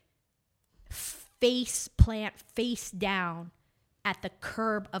literally face down at the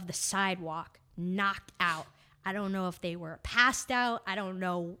curb of the sidewalk, knocked out. I don't know if they were passed out. I don't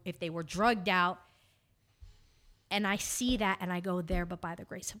know if they were drugged out. And I see that, and I go, there, but by the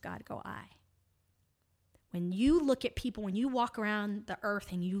grace of God go I. When you look at people, when you walk around the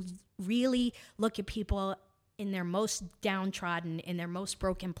earth and you really look at people in their most downtrodden, in their most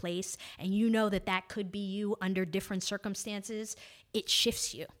broken place, and you know that could be you under different circumstances, it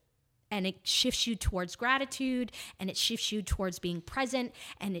shifts you. And it shifts you towards gratitude, and it shifts you towards being present,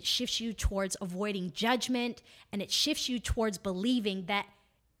 and it shifts you towards avoiding judgment, and it shifts you towards believing that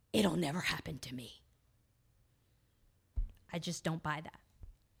it'll never happen to me. I just don't buy that.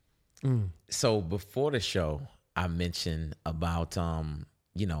 So before the show, I mentioned about,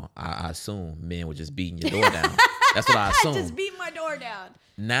 I assume men were just beating your door down. That's what I assume. Just beat my door down.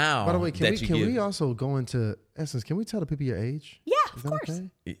 Now, by the way, can we also go into essence? Can we tell the people your age? Yeah, Is of that course.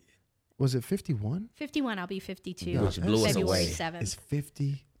 Okay? Was it 51? 51. I'll be 52. Which blew us February away. 7th. It's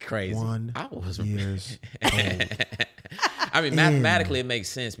 50. Crazy. I was years old. I mean, mathematically, it makes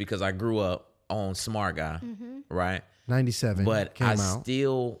sense because I grew up on Smart Guy, right? 97. But came I out.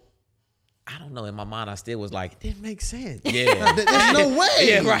 still, I don't know. In my mind, I still was like, Didn't make sense. yeah, There's no way.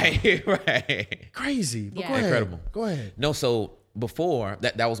 yeah, right. Crazy. But Yeah. go ahead. Incredible. Go ahead. No, so before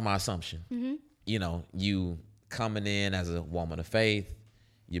that was my assumption. You know, you coming in as a woman of faith,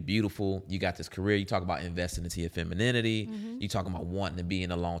 you're beautiful, you got this career, you talk about investing into your femininity, you talking about wanting to be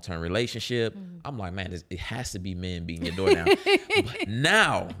in a long-term relationship. I'm like, man, it has to be men beating your door down. But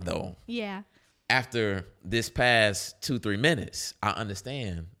now, though, Yeah. after this past 2-3 minutes, I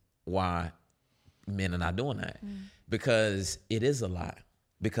understand why men are not doing that. Because it is a lot.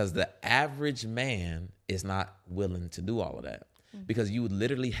 Because the average man is not willing to do all of that. Because you would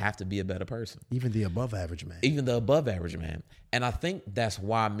literally have to be a better person. Even the above average man. Even the above average man. And I think that's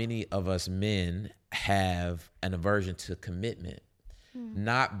why many of us men have an aversion to commitment.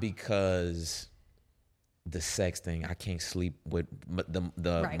 Not because the sex thing, I can't sleep with the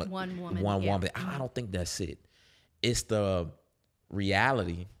one woman. One Yeah. woman. I don't think that's it. It's the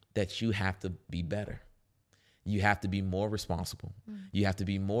reality that you have to be better. You have to be more responsible. You have to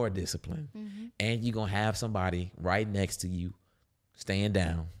be more disciplined. And you're going to have somebody right next to you staying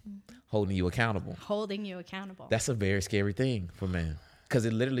down, holding you accountable. Holding you accountable. That's a very scary thing for men. Because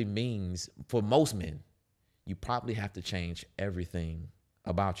it literally means, for most men, you probably have to change everything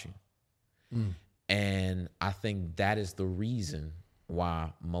about you. And I think that is the reason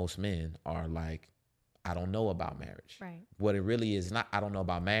why most men are like, I don't know about marriage. Right. What it really is not, I don't know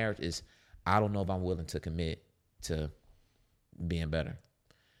about marriage, is I don't know if I'm willing to commit to being better.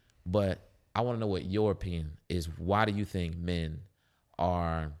 But I want to know what your opinion is. Why do you think men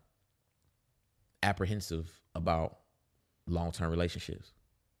are apprehensive about long-term relationships?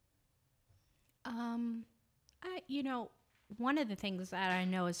 One of the things that I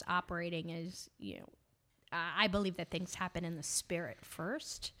know is operating is, I believe that things happen in the spirit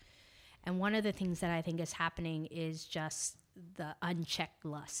first. And one of the things that I think is happening is just the unchecked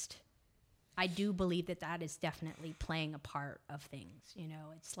lust. I do believe that that is definitely playing a part of things.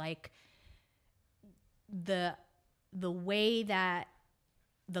 It's like the way that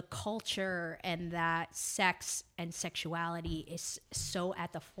the culture and that sex and sexuality is so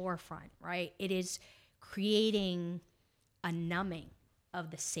at the forefront, right? It is creating a numbing of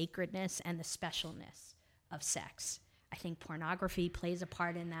the sacredness and the specialness of sex. I think pornography plays a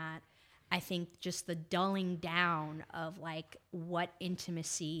part in that. I think just the dulling down of like what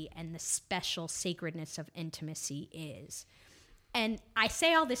intimacy and the special sacredness of intimacy is. And I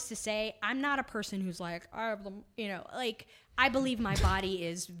say all this to say, I'm not a person who's like, I believe my body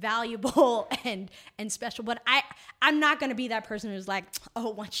is valuable and special, but I'm not going to be that person who's like, oh,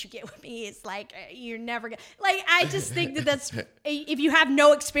 once you get with me, it's like, you're never going to, like, I just think that's, if you have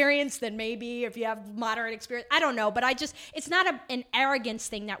no experience, then maybe. If you have moderate experience, I don't know, but it's not an arrogance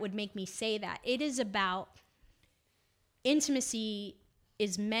thing that would make me say that. It is about intimacy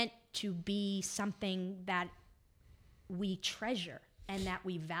is meant to be something that we treasure and that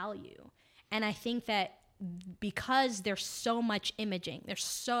we value. And I think that because there's so much imaging,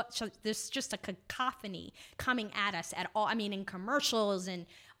 there's just a cacophony coming at us at all. I mean, in commercials and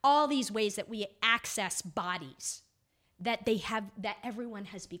all these ways that we access bodies, that everyone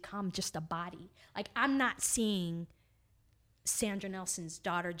has become just a body. Like, I'm not seeing Sandra Nelson's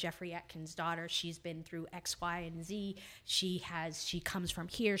daughter, Jeffrey Atkins' daughter. She's been through X, Y, and Z. She comes from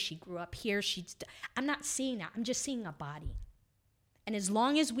here. She grew up here. I'm not seeing that. I'm just seeing a body. And as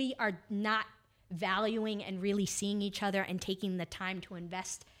long as we are not valuing and really seeing each other and taking the time to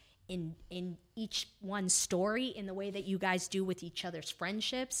invest in each one's story in the way that you guys do with each other's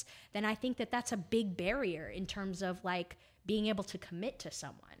friendships, then I think that that's a big barrier in terms of like being able to commit to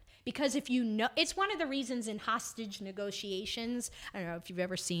someone. Because if you know, it's one of the reasons in hostage negotiations, I don't know if you've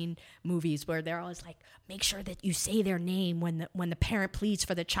ever seen movies where they're always like, make sure that you say their name when the parent pleads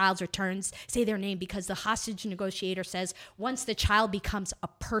for the child's returns, say their name, because the hostage negotiator says once the child becomes a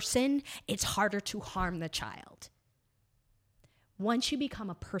person, it's harder to harm the child. Once you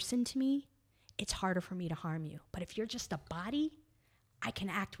become a person to me, it's harder for me to harm you. But if you're just a body, I can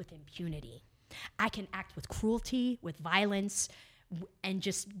act with impunity. I can act with cruelty, with violence, and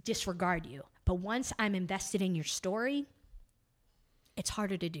just disregard you. But once I'm invested in your story, it's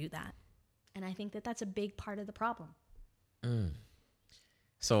harder to do that. And I think that that's a big part of the problem.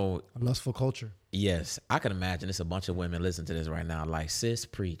 So A lustful culture. yes, I can imagine there's a bunch of women listening to this right now like, sis,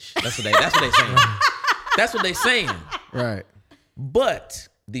 preach. That's what they saying. That's what they saying. Right. But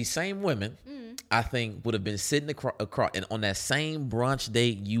these same women, I think, would have been sitting across and on that same brunch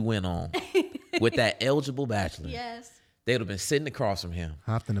date you went on with that eligible bachelor. Yes. They would have been sitting across from him.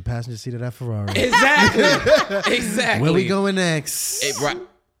 Hopped in the passenger seat of that Ferrari. Exactly. Exactly. Where we going next? Right.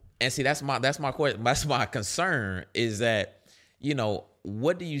 And see, that's my question. That's my concern is that, you know,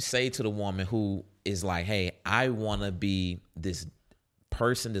 what do you say to the woman who is like, hey, I want to be this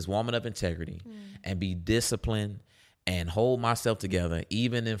person, this woman of integrity, and be disciplined and hold myself together,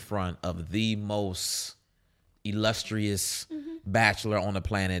 even in front of the most illustrious bachelor on the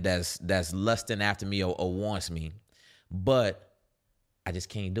planet that's lusting after me or wants me, but I just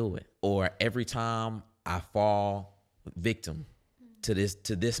can't do it. Or every time I fall victim to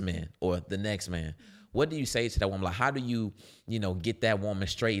this man or the next man, what do you say to that woman? Like, how do you get that woman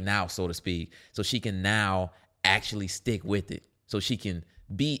straightened out, so to speak, so she can now actually stick with it, so she can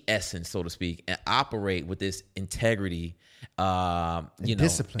be essence, so to speak, and operate with this integrity,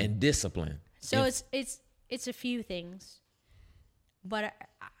 discipline. So it's a few things, but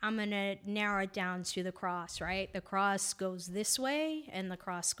I'm gonna narrow it down to the cross, right? The cross goes this way, and the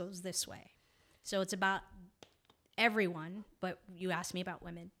cross goes this way. So it's about everyone, but you asked me about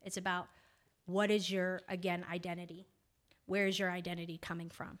women. It's about what is your, again, identity? Where is your identity coming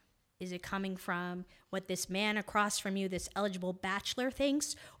from? Is it coming from what this man across from you, this eligible bachelor,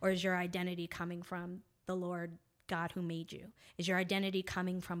 thinks? Or is your identity coming from the Lord God who made you? Is your identity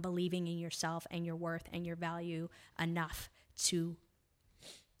coming from believing in yourself and your worth and your value enough to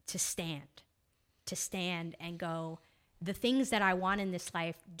stand and go, the things that I want in this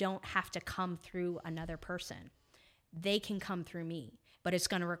life don't have to come through another person. They can come through me. But it's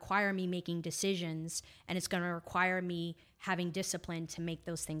going to require me making decisions, and it's going to require me having discipline to make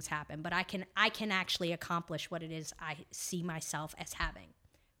those things happen. But I can actually accomplish what it is I see myself as having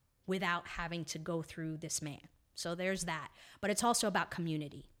without having to go through this man. So there's that. But it's also about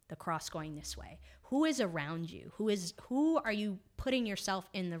community, the cross going this way. Who is around you? Who are you putting yourself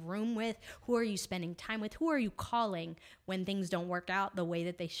in the room with? Who are you spending time with? Who are you calling when things don't work out the way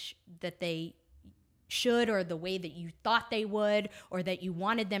that they should, or the way that you thought they would, or that you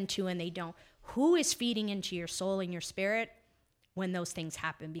wanted them to and they don't? Who is feeding into your soul and your spirit when those things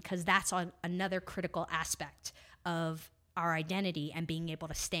happen? Because that's another critical aspect of our identity and being able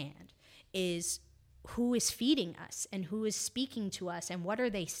to stand, is who is feeding us and who is speaking to us, and what are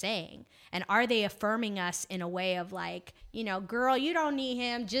they saying? And are they affirming us in a way of like, girl, you don't need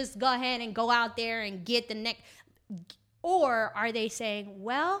him, just go ahead and go out there and get the next? Or are they saying,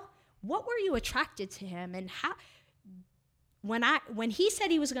 well, what were you attracted to him, and how? When he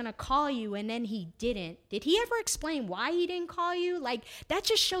said he was going to call you and then he didn't, did he ever explain why he didn't call you? Like, that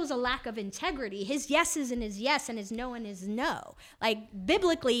just shows a lack of integrity. His yes isn't his yes, and his no and his no. Like,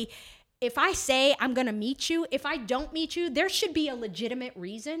 biblically, if I say I'm going to meet you, if I don't meet you, there should be a legitimate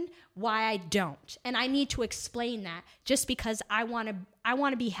reason why I don't. And I need to explain that, just because I want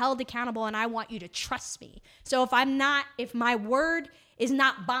to be held accountable, and I want you to trust me. So if my word is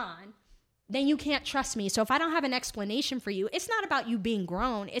not bond, then you can't trust me. So if I don't have an explanation for you, it's not about you being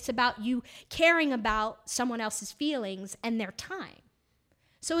grown. It's about you caring about someone else's feelings and their time.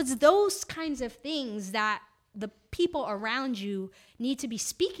 So it's those kinds of things that the people around you need to be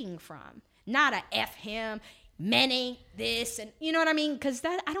speaking from, not a F him, men ain't this, and you know what I mean? Because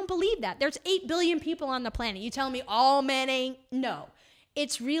I don't believe that. There's 8 billion people on the planet. You telling me all men ain't? No.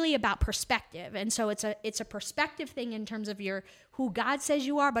 It's really about perspective. And so it's a perspective thing in terms of who God says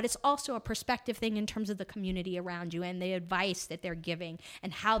you are, but it's also a perspective thing in terms of the community around you and the advice that they're giving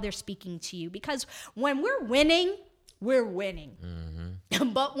and how they're speaking to you. Because when we're winning, we're winning.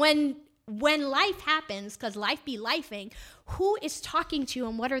 Mm-hmm. But when life happens, because life be lifing, who is talking to you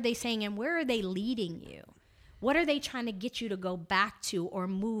and what are they saying and where are they leading you? What are they trying to get you to go back to or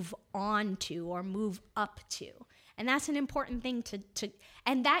move on to or move up to? And that's an important thing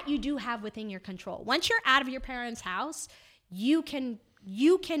and that you do have within your control. Once you're out of your parents' house, you can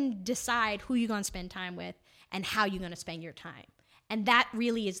decide who you're going to spend time with and how you're going to spend your time. And that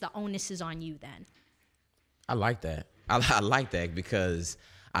really is the onus is on you then. I like that. I like that because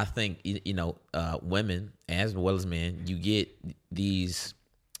I think, women as well as men, you get these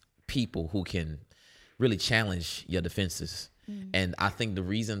people who can really challenge your defenses. And I think the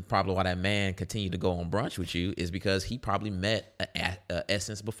reason probably why that man continued to go on brunch with you is because he probably met a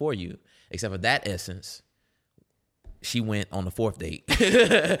essence before you. Except for that essence, she went on the 4th date.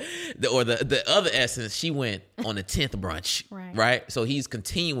 Or the other essence, she went on the 10th brunch. Right? So he's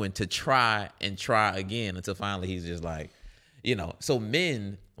continuing to try and try again until finally he's just like, So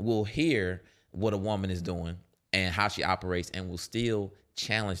men will hear what a woman is doing and how she operates and will still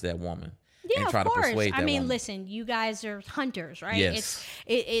challenge that woman. Yeah, and try of course. To persuade that woman. Listen, you guys are hunters, right? Yes.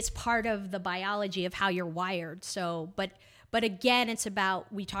 It's part of the biology of how you're wired. So, but again, it's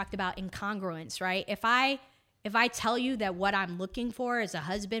about, we talked about incongruence, right? If I tell you that what I'm looking for is a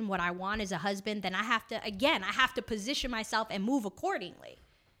husband, what I want is a husband, then I have to position myself and move accordingly.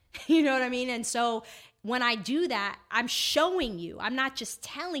 You know what I mean? And so when I do that, I'm showing you, I'm not just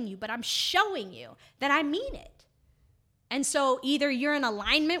telling you, but I'm showing you that I mean it. And so either you're in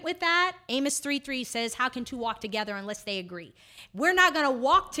alignment with that. Amos 3:3 says, how can two walk together unless they agree? We're not going to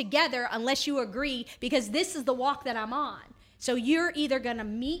walk together unless you agree, because this is the walk that I'm on. So you're either going to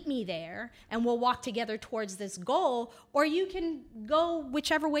meet me there and we'll walk together towards this goal, or you can go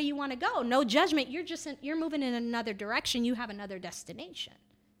whichever way you want to go. No judgment. You're moving in another direction. You have another destination.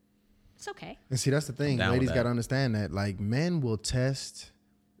 It's okay. And see, that's the thing. Ladies got to understand that, like, men will test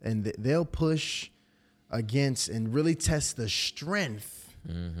and they'll push against and really test the strength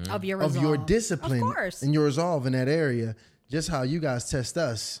of your resolve. Of your discipline, of course, and your resolve in that area, just how you guys test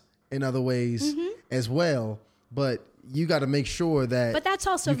us in other ways as well. But you got to make sure that. But that's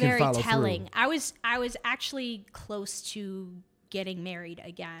also very telling. Through. I was actually close to getting married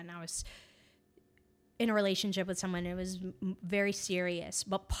again. I was in a relationship with someone. It was very serious.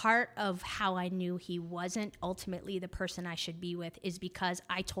 But part of how I knew he wasn't ultimately the person I should be with is because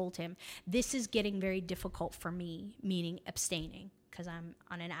I told him, this is getting very difficult for me, meaning abstaining, because I'm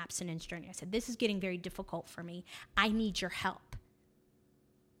on an abstinence journey. I said, this is getting very difficult for me. I need your help.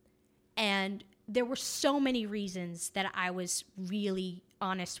 And there were so many reasons that I was really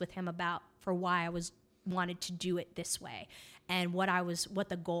honest with him about for why I wanted to do it this way and what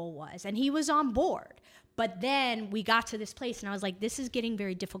the goal was. And he was on board. But then we got to this place and I was like, this is getting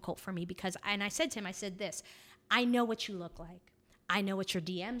very difficult for me because, and I said to him, I said this, I know what you look like. I know what your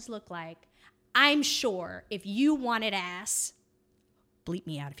DMs look like. I'm sure if you wanted ass, bleep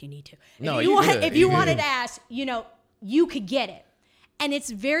me out if you need to. If you wanted ass, you could get it. And it's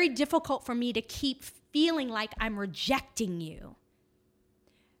very difficult for me to keep feeling like I'm rejecting you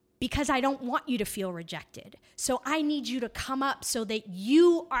because I don't want you to feel rejected. So I need you to come up so that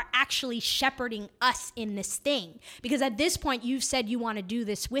you are actually shepherding us in this thing. Because at this point, you've said you want to do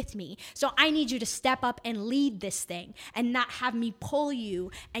this with me. So I need you to step up and lead this thing and not have me pull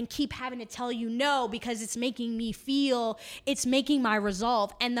you and keep having to tell you no because it's making my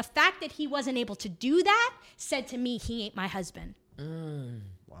resolve. And the fact that he wasn't able to do that said to me, he ain't my husband.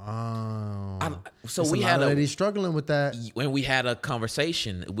 Wow. So it's we had ladies struggling with that. When we had a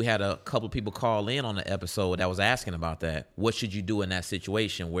conversation, we had a couple of people call in on the episode that was asking about that. What should you do in that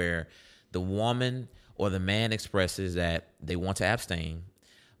situation where the woman or the man expresses that they want to abstain,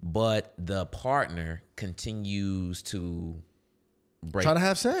 but the partner continues to try to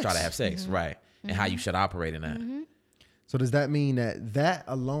have sex, right? And how you should operate in that. So does that mean that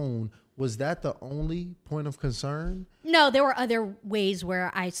alone, was that the only point of concern? No, there were other ways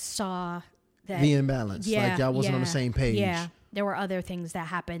where I saw that the imbalance. Like y'all wasn't on the same page. Yeah, there were other things that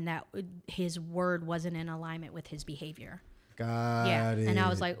happened that his word wasn't in alignment with his behavior. Got it. And I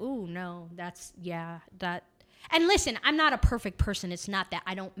was like, ooh, no, that. And listen, I'm not a perfect person. It's not that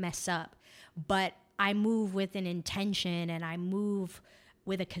I don't mess up, but I move with an intention and I move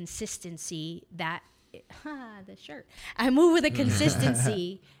with a consistency that. The shirt. I move with a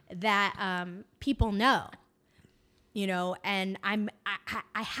consistency that people know, and I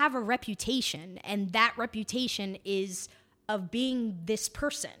have a reputation, and that reputation is of being this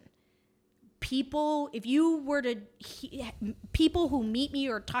person. People, if you were to, people who meet me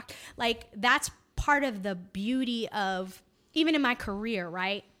or talk, like that's part of the beauty of, even in my career,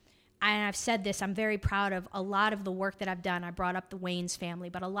 right? And I've said this, I'm very proud of a lot of the work that I've done. I brought up the Wayans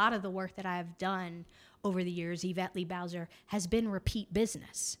family, but a lot of the work that I've done over the years, Yvette Lee Bowser, has been repeat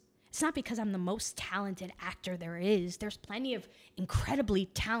business. It's not because I'm the most talented actor there is. There's plenty of incredibly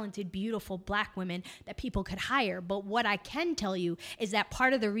talented, beautiful Black women that people could hire. But what I can tell you is that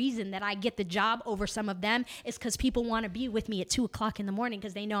part of the reason that I get the job over some of them is because people want to be with me at 2:00 in the morning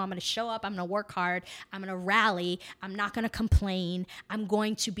because they know I'm going to show up, I'm going to work hard, I'm going to rally, I'm not going to complain, I'm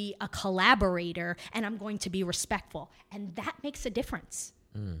going to be a collaborator, and I'm going to be respectful. And that makes a difference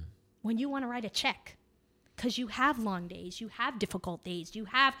when you want to write a check. Because you have long days, you have difficult days, you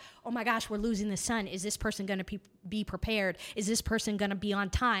have, oh my gosh, we're losing the sun. Is this person going to be prepared? Is this person going to be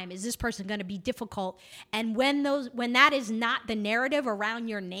on time? Is this person going to be difficult? And when that is not the narrative around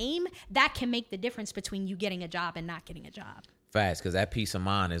your name, that can make the difference between you getting a job and not getting a job. Facts, because that peace of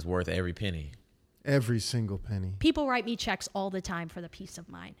mind is worth every penny. Every single penny. People write me checks all the time for the peace of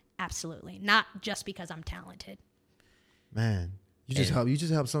mind. Absolutely. Not just because I'm talented. Man. You just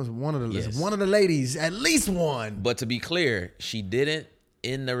help one of the ladies, at least one. But to be clear, she didn't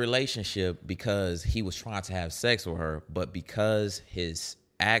end the relationship because he was trying to have sex with her, but because his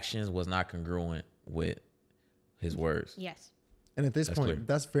actions was not congruent with his words. Yes. And at this point,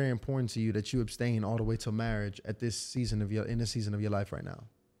 that's very important to you that you abstain all the way till marriage in this season of your life right now.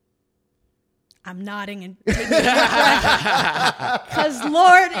 I'm nodding and taking a breath. Because,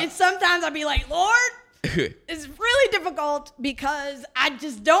 Lord, sometimes I'll be like, Lord, it's really difficult because I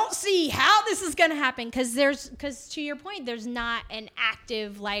just don't see how this is going to happen. Because to your point, there's not an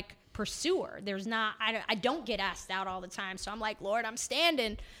active, like, pursuer. There's not, I don't get asked out all the time. So I'm like, Lord, I'm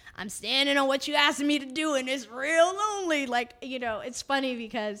standing on what you asked me to do. And it's real lonely. Like, you know, it's funny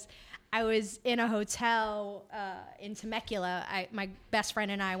because I was in a hotel in Temecula. My best friend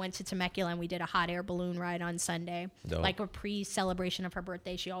and I went to Temecula and we did a hot air balloon ride on Sunday. Dope. Like a pre-celebration of her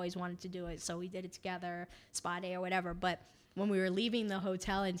birthday. She always wanted to do it, so we did it together, spa day or whatever. But when we were leaving the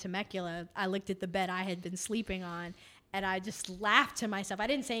hotel in Temecula, I looked at the bed I had been sleeping on and I just laughed to myself. I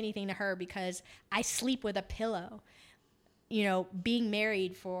didn't say anything to her because I sleep with a pillow. You know, being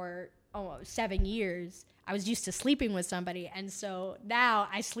married for 7 years, I was used to sleeping with somebody, and so now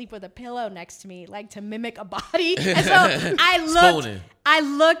I sleep with a pillow next to me, like to mimic a body. And so I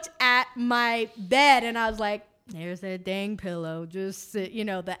looked at my bed, and I was like, "There's that dang pillow." Just you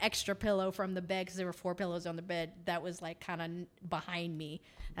know, the extra pillow from the bed, because there were 4 pillows on the bed that was like kind of behind me.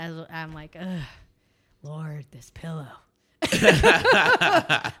 I'm like, ugh, Lord, this pillow.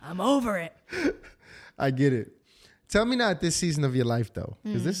 I'm over it. I get it. Tell me now at this season of your life, though,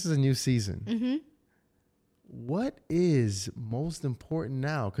 because this is a new season. Mm-hmm. What is most important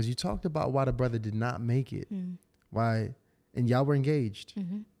now? Because you talked about why the brother did not make it. Why, and y'all were engaged.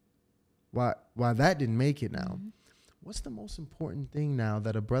 Why that didn't make it now. What's the most important thing now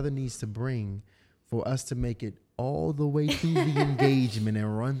that a brother needs to bring for us to make it all the way to the engagement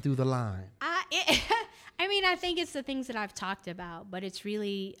and run through the line? I mean, I think it's the things that I've talked about, but it's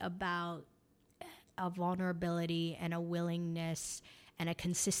really about a vulnerability and a willingness and a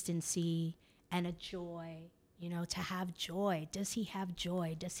consistency and a joy, you know, to have joy. Does he have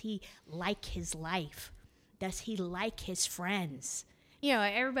joy? Does he like his life? Does he like his friends? You know,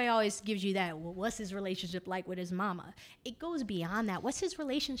 everybody always gives you that, well, what's his relationship like with his mama? It goes beyond that. What's his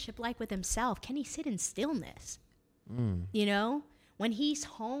relationship like with himself? Can he sit in stillness? You know, when he's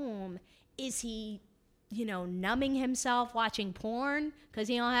home, is he, you know, numbing himself watching porn because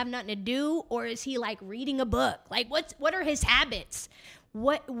he don't have nothing to do? Or is he like reading a book? Like what are his habits?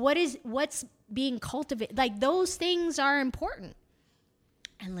 What's being cultivated? Like those things are important.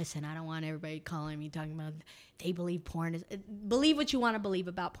 And listen, I don't want everybody calling me talking about they believe porn is, believe what you want to believe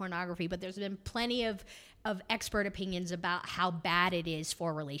about pornography, but there's been plenty of expert opinions about how bad it is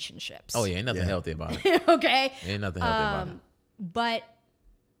for relationships. Oh yeah, ain't nothing healthy about it. Okay. Ain't nothing healthy about it. But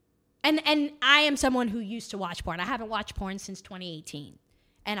and I am someone who used to watch porn. I haven't watched porn since 2018.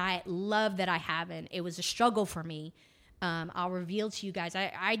 And I love that I haven't. It was a struggle for me. I'll reveal to you guys,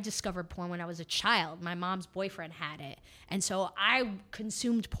 I discovered porn when I was a child. My mom's boyfriend had it. And so I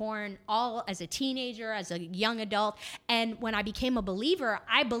consumed porn all as a teenager, as a young adult. And when I became a believer,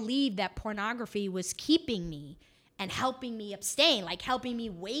 I believed that pornography was keeping me and helping me abstain, like helping me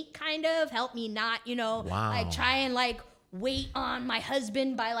wait, kind of, help me not, you know, like try and like wait on my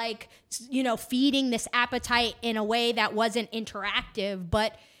husband by like, you know, feeding this appetite in a way that wasn't interactive.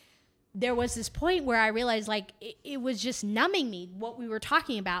 But there was this point where I realized like it was just numbing me, what we were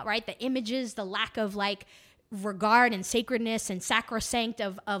talking about, right? The images, the lack of like regard and sacredness and sacrosanct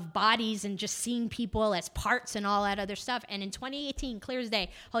of bodies and just seeing people as parts and all that other stuff. And in 2018, clear as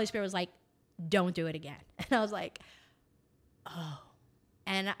day, Holy Spirit was like, don't do it again. And I was like, oh.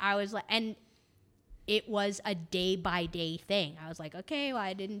 And I was like, and it was a day by day thing. I was like, okay, well,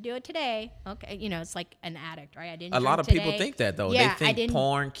 I didn't do it today. Okay. You know, it's like an addict, right? I didn't. A lot of people think that though. Yeah, they think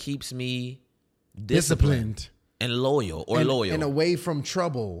porn keeps me disciplined and loyal and away from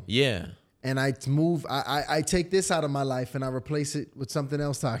trouble. Yeah. And I take this out of my life and I replace it with something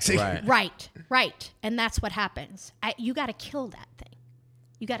else toxic. Right. And that's what happens. You got to kill that thing.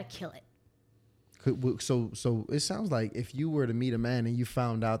 You got to kill it. So it sounds like if you were to meet a man and you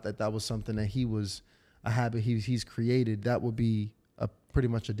found out that was something that he was a habit he's created, that would be pretty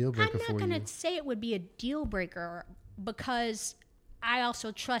much a deal breaker for you. I'm not going to say it would be a deal breaker because I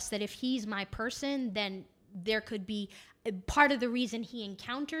also trust that if he's my person, then there could be part of the reason he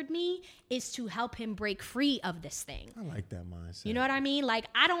encountered me is to help him break free of this thing. I like that mindset. You know what I mean? Like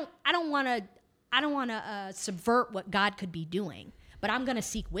I don't want to subvert what God could be doing. But I'm going to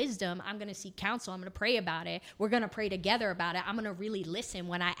seek wisdom. I'm going to seek counsel. I'm going to pray about it. We're going to pray together about it. I'm going to really listen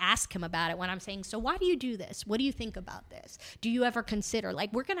when I ask him about it, when I'm saying, so why do you do this? What do you think about this? Do you ever consider?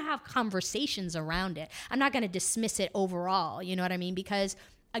 Like, we're going to have conversations around it. I'm not going to dismiss it overall. You know what I mean? Because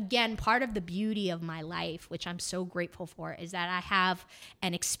again, part of the beauty of my life, which I'm so grateful for, is that I have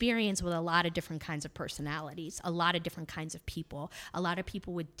an experience with a lot of different kinds of personalities, a lot of different kinds of people, a lot of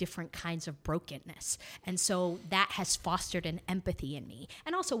people with different kinds of brokenness. And so that has fostered an empathy in me.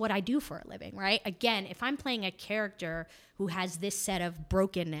 And also what I do for a living, right? Again, if I'm playing a character who has this set of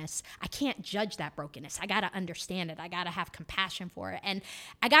brokenness, I can't judge that brokenness. I got to understand it. I got to have compassion for it. And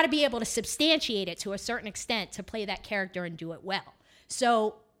I got to be able to substantiate it to a certain extent to play that character and do it well.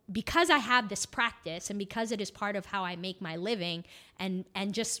 So because I have this practice and because it is part of how I make my living and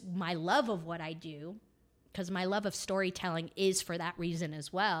just my love of what I do, because my love of storytelling is for that reason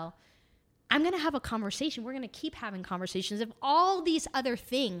as well, I'm going to have a conversation. We're going to keep having conversations. If all these other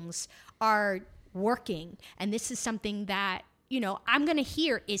things are working and this is something that, I'm going to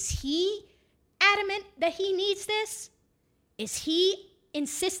hear, is he adamant that he needs this? Is he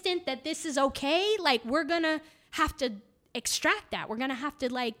insistent that this is okay? Like, we're going to have to extract that. We're going to have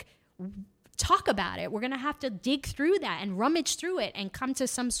to talk about it. We're going to have to dig through that and rummage through it and come to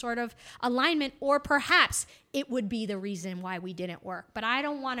some sort of alignment, or perhaps it would be the reason why we didn't work. But I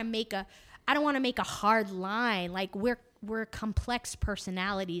don't want to make a hard line. Like, we're complex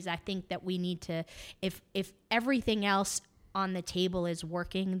personalities. I think that we need to, if everything else on the table is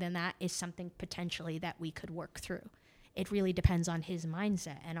working, then that is something potentially that we could work through. It really depends on his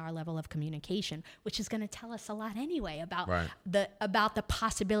mindset and our level of communication, which is going to tell us a lot anyway about the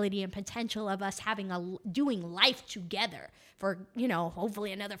possibility and potential of us doing life together for,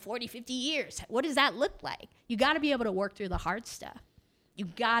 hopefully another 40, 50 years. What does that look like? You got to be able to work through the hard stuff. You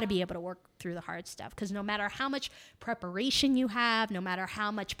got to be able to work through the hard stuff, because no matter how much preparation you have, no matter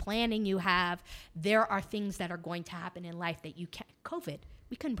how much planning you have, there are things that are going to happen in life that you can't. COVID,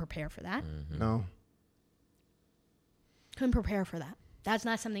 we couldn't prepare for that. Mm-hmm. No. Couldn't prepare for that. That's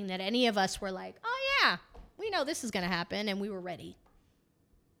not something that any of us were like, oh yeah, we know this is going to happen, and we were ready.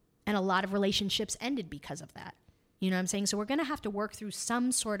 And a lot of relationships ended because of that. You know what I'm saying? So we're going to have to work through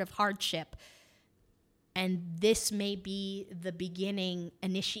some sort of hardship. And this may be the beginning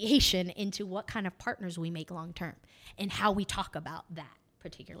initiation into what kind of partners we make long term and how we talk about that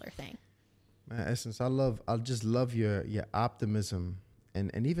particular thing. Man, Essence, I just love your optimism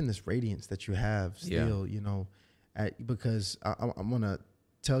and even this radiance that you have still, because I'm going to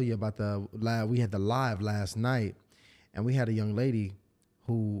tell you about we had the live last night, and we had a young lady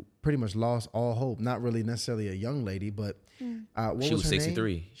who pretty much lost all hope. Not really necessarily a young lady, but she was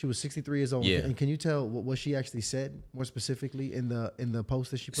 63. Name? She was 63 years old. Yeah. And can you tell what she actually said more specifically in the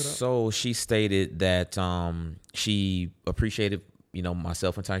post that she put up? So she stated that she appreciated,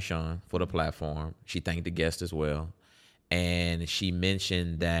 myself and Tyshawn for the platform. She thanked the guest as well. And she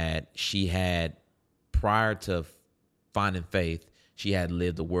mentioned that she had, prior to finding faith, she had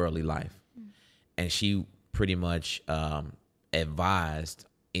lived a worldly life. And she pretty much advised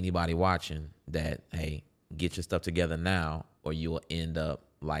anybody watching that, hey, get your stuff together now, or you will end up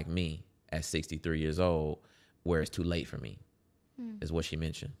like me at 63 years old, where it's too late for me, is what she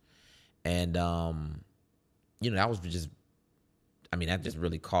mentioned. And, that was that just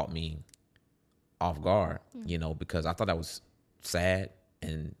really caught me off guard, because I thought that was sad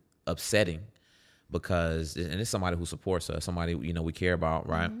and upsetting, because, and it's somebody who supports us, somebody, we care about,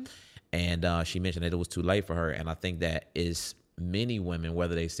 right? Mm-hmm. And she mentioned that it was too late for her. And I think that is many women,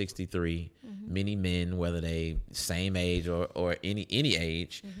 whether they 63, many men, whether they same age or any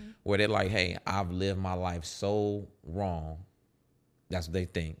age, where they're like, hey, I've lived my life so wrong. That's what they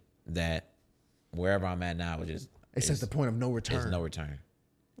think, that wherever I'm at now, it's at the point of no return. There's no return.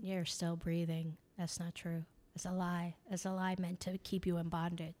 You're still breathing. That's not true. It's a lie. It's a lie meant to keep you in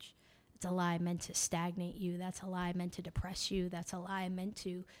bondage. It's a lie meant to stagnate you. That's a lie meant to depress you. That's a lie meant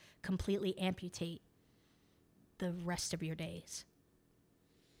to completely amputate the rest of your days.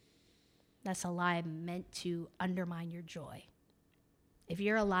 That's a lie meant to undermine your joy. If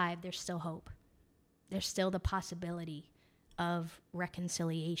you're alive, there's still hope. There's still the possibility of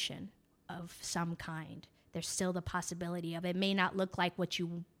reconciliation of some kind. There's still the possibility of, it may not look like what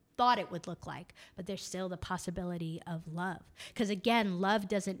you thought it would look like, but there's still the possibility of love. Because again, love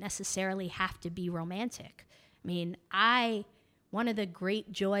doesn't necessarily have to be romantic. One of the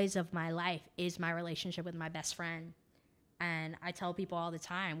great joys of my life is my relationship with my best friend. And I tell people all the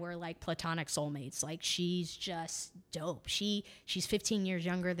time, we're like platonic soulmates. Like, she's just dope. She's 15 years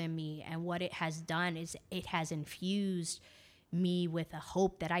younger than me. And what it has done is it has infused me with a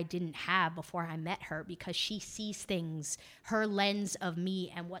hope that I didn't have before I met her, because she sees things, her lens of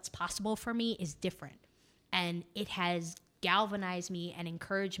me and what's possible for me is different. And it has galvanized me and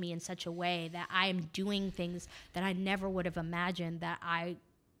encouraged me in such a way that I am doing things that I never would have imagined that I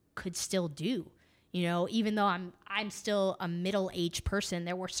could still do. You know, even though I'm still a middle-aged person,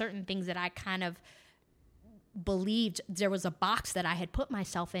 there were certain things that I kind of believed there was a box that I had put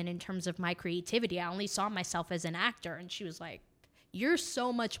myself in terms of my creativity. I only saw myself as an actor. And she was like, you're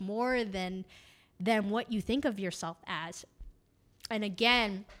so much more than what you think of yourself as. And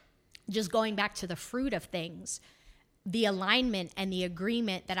again, just going back to the fruit of things, the alignment and the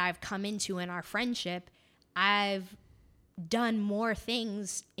agreement that I've come into in our friendship, I've done more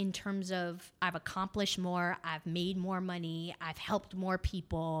things in terms of I've accomplished more, I've made more money, I've helped more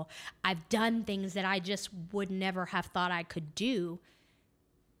people, I've done things that I just would never have thought I could do.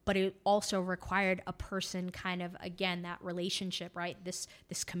 But it also required a person kind of, again, that relationship, right? This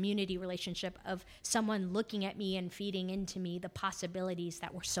community relationship of someone looking at me and feeding into me the possibilities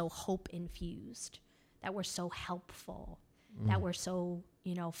that were so hope infused, that were so helpful, that were so,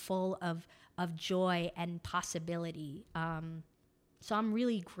 you know, full of joy and possibility. So I'm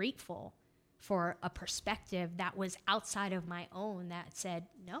really grateful for a perspective that was outside of my own that said,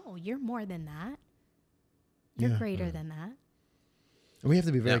 no, you're more than that. You're greater than that. And we have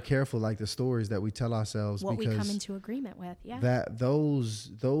to be very careful, like the stories that we tell ourselves. What because we come into agreement with, that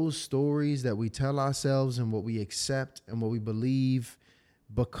those stories that we tell ourselves and what we accept and what we believe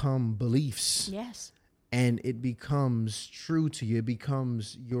become beliefs. Yes. And it becomes true to you. It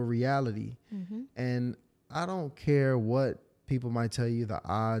becomes your reality. Mm-hmm. And I don't care what people might tell you the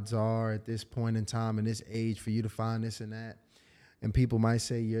odds are at this point in time in this age for you to find this and that. And people might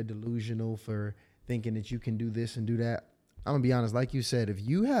say you're delusional for thinking that you can do this and do that. I'm going to be honest. Like you said, if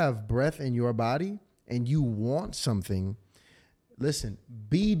you have breath in your body and you want something, listen,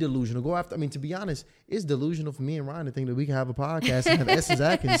 be delusional. Go after. I mean, to be honest, it's delusional for me and Ryan to think that we can have a podcast and have Essence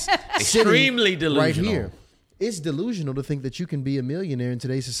Atkins extremely delusional right here. It's delusional to think that you can be a millionaire in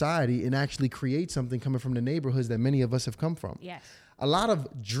today's society and actually create something coming from the neighborhoods that many of us have come from. Yes. A lot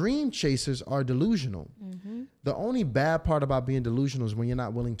of dream chasers are delusional. Mm-hmm. The only bad part about being delusional is when you're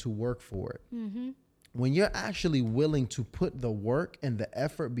not willing to work for it. Mm-hmm. When you're actually willing to put the work and the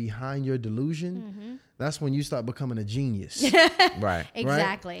effort behind your delusion, that's when you start becoming a genius. Right.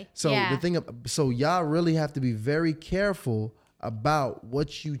 Exactly. Right? So the thing, so y'all really have to be very careful about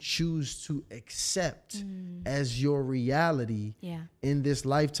what you choose to accept as your reality in this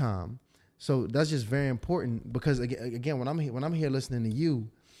lifetime. So that's just very important because again, when I'm here listening to you,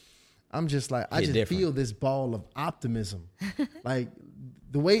 I'm just like, I just feel this ball of optimism. Like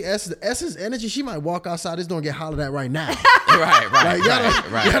the way Essence energy, she might walk outside this door and get hollered at right now. Right. Like,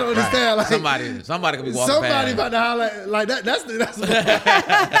 y'all don't understand. Like somebody could be walking somebody past. about to holler at, like that. That's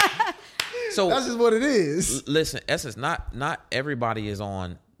so that's just what it is. Listen, Essence, not everybody is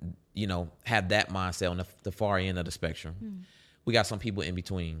on, have that mindset on the far end of the spectrum. We got some people in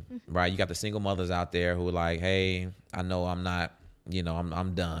between, right? You got the single mothers out there who are like, hey, I know I'm not,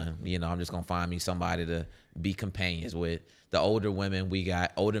 I'm done. I'm just going to find me somebody to be companions with. The older women, we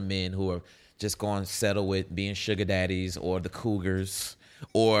got older men who are just going to settle with being sugar daddies or the cougars.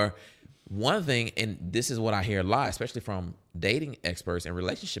 Or one thing, and this is what I hear a lot, especially from dating experts and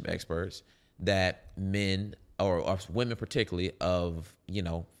relationship experts, that men or women particularly of,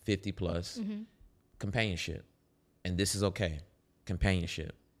 50 plus, companionship. And this is okay.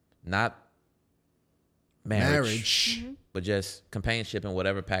 Companionship. Not marriage. But just companionship and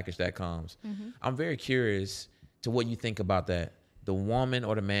whatever package that comes. I'm very curious to what you think about that. The woman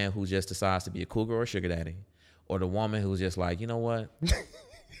or the man who just decides to be a cougar or a sugar daddy, or the woman who's just like, you know what?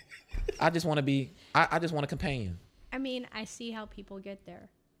 I just want a companion. I mean, I see how people get there.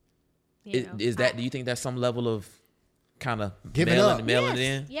 Is that, do you think that's some level of kind of Giving mailing up? it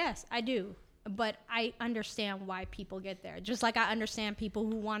in? Yes, I do. But I understand why people get there. Just like I understand people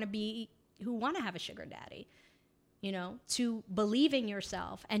who want to have a sugar daddy. To believe in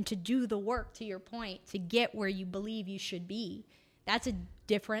yourself and to do the work, to your point, to get where you believe you should be. That's a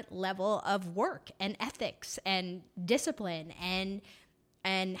different level of work and ethics and discipline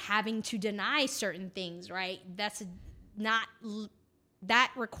and having to deny certain things, right?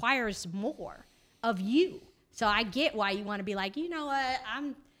 That requires more of you. So I get why you want to be like, you know what,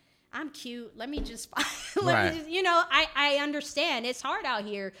 I'm cute. Let me just, I understand. It's hard out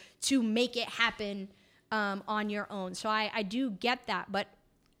here to make it happen on your own. So I do get that, but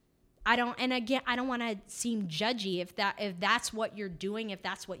I don't want to seem judgy if that's what you're doing, if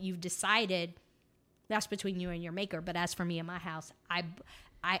that's what you've decided, that's between you and your maker. But as for me in my house, I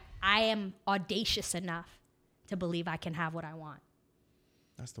am audacious enough to believe I can have what I want.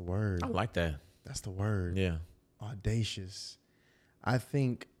 That's the word. I like that. That's the word. Yeah. Audacious. I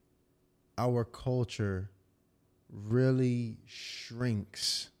think our culture really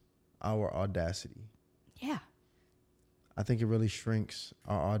shrinks our audacity. Yeah. I think it really shrinks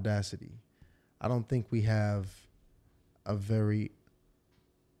our audacity. I don't think we have a very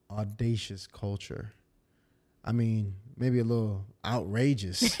audacious culture. I mean, maybe a little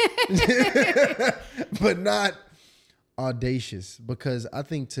outrageous, but not audacious, because I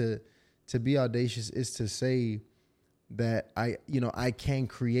think to be audacious is to say that I can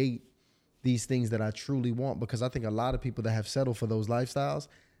create these things that I truly want, because I think a lot of people that have settled for those lifestyles,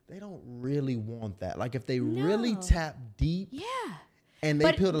 they don't really want that. Like if they really tap deep and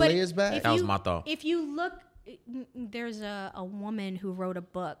they peel the layers back. That was my thought. If you look, there's a woman who wrote a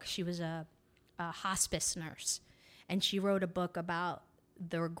book. She was a hospice nurse, and she wrote a book about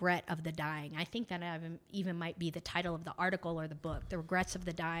the regret of the dying. I think that even might be the title of the article or the book, The Regrets of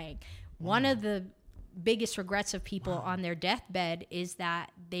the Dying. One of the biggest regrets of people on their deathbed is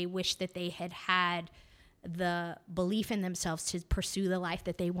that they wish that they had the belief in themselves to pursue the life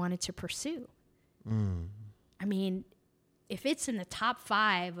that they wanted to pursue. I mean, if it's in the top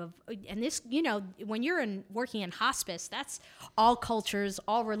 5 of, and this, when you're working in hospice, that's all cultures,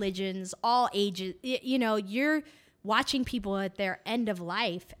 all religions, all ages, you're watching people at their end of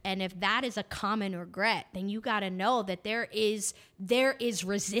life. And if that is a common regret, then you got to know that there is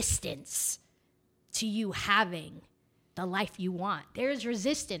resistance to you having the life you want. There's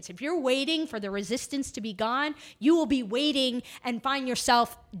resistance. If you're waiting for the resistance to be gone, you will be waiting and find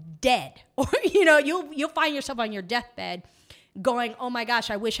yourself dead. Or, you'll find yourself on your deathbed going, oh my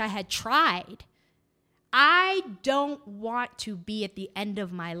gosh, I wish I had tried. I don't want to be at the end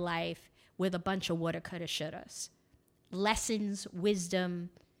of my life with a bunch of woulda, coulda, shouldas. Lessons, wisdom,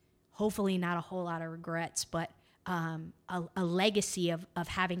 hopefully not a whole lot of regrets, but a legacy of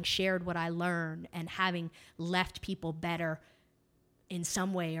having shared what I learned and having left people better in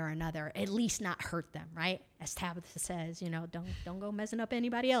some way or another, at least not hurt them, right? As Tabitha says, don't go messing up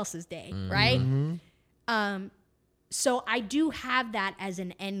anybody else's day, right? So I do have that as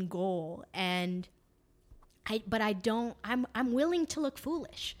an end goal, I'm willing to look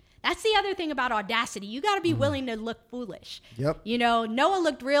foolish. That's the other thing about audacity. You got to be willing to look foolish. Yep. Noah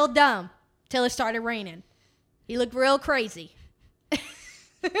looked real dumb till it started raining. He looked real crazy.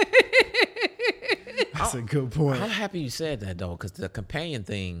 That's a good point. I'm happy you said that, though, because the companion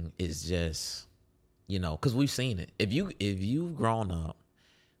thing is just, because we've seen it. If you've grown up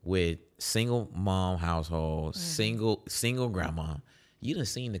with single mom household, single grandma, you done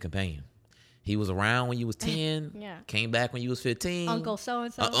seen the companion. He was around when you was 10, came back when you was 15. Uncle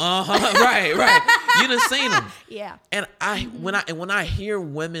so-and-so. Right. You done seen him. Yeah. And when I hear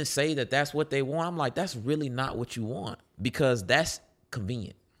women say that that's what they want, I'm like, that's really not what you want, because that's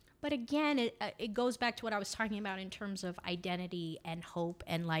convenient. But again, it goes back to what I was talking about in terms of identity and hope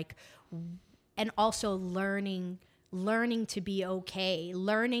and and also learning to be okay,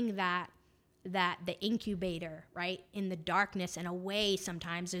 learning that the incubator, right, in the darkness and away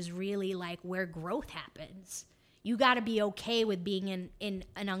sometimes is really like where growth happens. You got to be okay with being in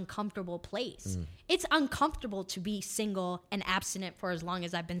an uncomfortable place. It's uncomfortable to be single and abstinent for as long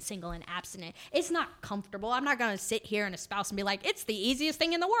as I've been single and abstinent. It's not comfortable. I'm not going to sit here and espouse and be like, it's the easiest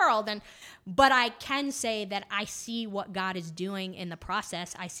thing in the world. But I can say that I see what God is doing in the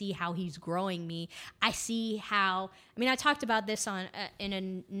process. I see how he's growing me. I see how, I talked about this in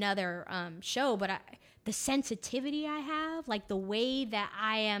another show, but the sensitivity I have, like the way that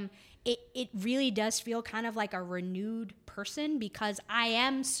I am, it really does feel kind of like a renewed person, because I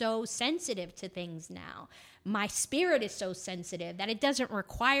am so sensitive to things now. My spirit is so sensitive that it doesn't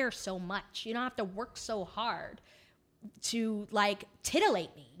require so much. You don't have to work so hard to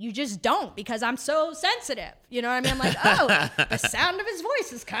titillate me. You just don't, because I'm so sensitive. You know what I mean? I'm like, oh, the sound of his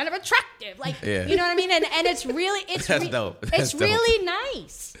voice is kind of attractive. You know what I mean? And it's really, That's dope. It's really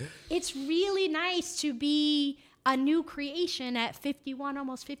nice. It's really nice to be a new creation at 51,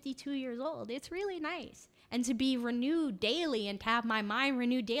 almost 52 years old. It's really nice. And to be renewed daily, and to have my mind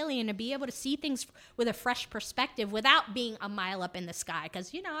renewed daily, and to be able to see things with a fresh perspective without being a mile up in the sky.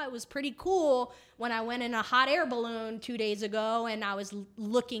 Because, it was pretty cool when I went in a hot air balloon 2 days ago and I was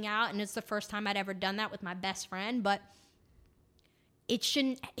looking out, and it's the first time I'd ever done that with my best friend. But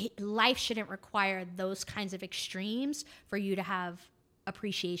life shouldn't require those kinds of extremes for you to have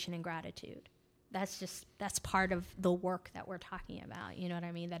appreciation and gratitude. That's part of the work that we're talking about. You know what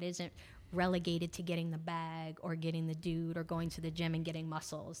I mean? That isn't relegated to getting the bag or getting the dude or going to the gym and getting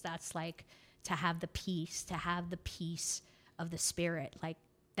muscles. That's to have the peace of the spirit.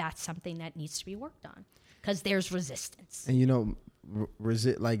 That's something that needs to be worked on, because there's resistance. And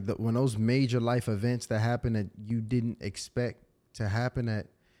when those major life events that happen that you didn't expect to happen, that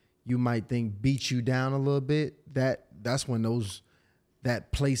you might think beat you down a little bit, that's when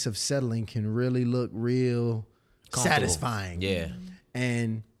that place of settling can really look real satisfying. Yeah.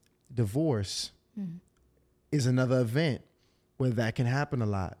 And divorce is another event where that can happen a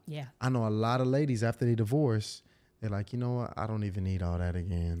lot. Yeah. I know a lot of ladies after they divorce, they're like, you know what? I don't even need all that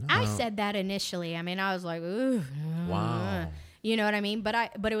again. I said that initially. I mean, I was like, ooh. Wow. You know what I mean? But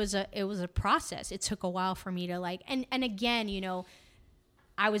it was a process. It took a while for me to like, and again, you know,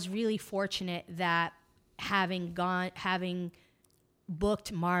 I was really fortunate that having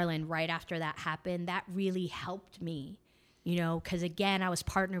booked Marlon right after that happened, that really helped me, you know, because again, I was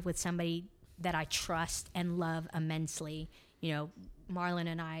partnered with somebody that I trust and love immensely. You know, Marlon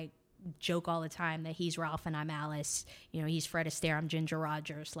and I joke all the time that he's Ralph and I'm Alice. You know, he's Fred Astaire, I'm Ginger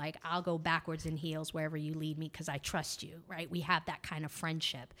Rogers. Like, I'll go backwards in heels wherever you lead me because I trust you, right? We have that kind of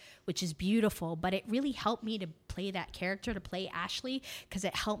friendship, which is beautiful. But it really helped me to play that character, to play Ashley, because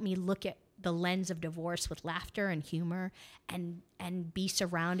it helped me look at the lens of divorce with laughter and humor and be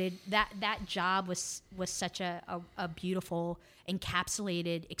surrounded. That job was such a beautiful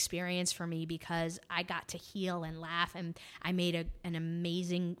encapsulated experience for me because I got to heal and laugh, and I made an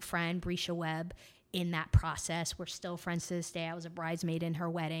amazing friend, Brescia Webb, in that process. We're still friends to this day. I was a bridesmaid in her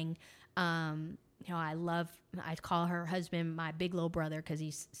wedding. You know, I call her husband my big little brother because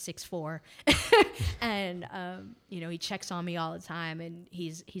he's 6'4", and you know, he checks on me all the time, and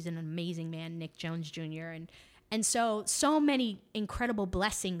he's an amazing man, Nick Jones Jr. And so many incredible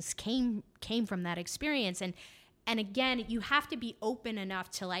blessings came from that experience, and again, you have to be open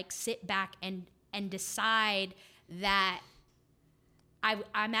enough to like sit back and decide that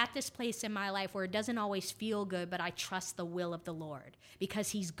I'm at this place in my life where it doesn't always feel good, but I trust the will of the Lord because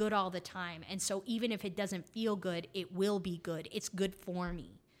he's good all the time. And so even if it doesn't feel good, it will be good. It's good for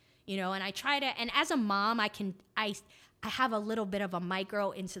me, you know, and I try to, and as a mom, I have a little bit of a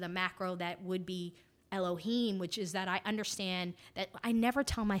micro into the macro that would be Elohim, which is that I understand that I never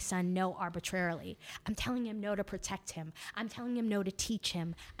tell my son no arbitrarily. I'm telling him no to protect him. I'm telling him no to teach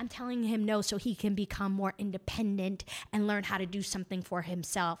him. I'm telling him no so he can become more independent and learn how to do something for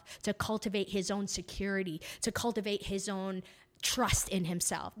himself, to cultivate his own security, to cultivate his own trust in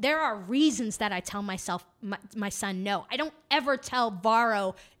himself. There are reasons that I tell my son no. I don't ever tell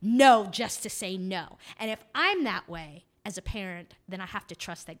Varro no just to say no. And if I'm that way as a parent, then I have to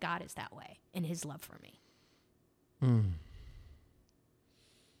trust that God is that way in his love for me.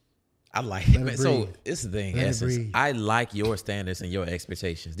 I like it. So it's the thing, Essence. I like your standards and your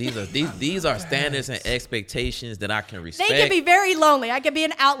expectations. These are standards and expectations that I can respect. They can be very lonely. I can be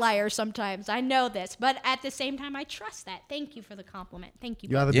an outlier sometimes. I know this, but at the same time, I trust that. Thank you for the compliment. Thank you.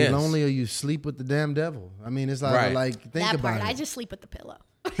 You either be lonely or you sleep with the damn devil. I mean, it's like, like think that about part, it. I just sleep with the pillow.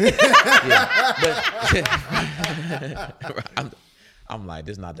 I'm like,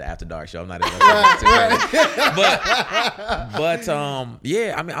 this is not the After Dark show. I'm not even but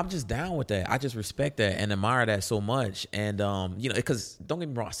yeah, I mean, I'm just down with that. I just respect that and admire that so much. And you know, because don't get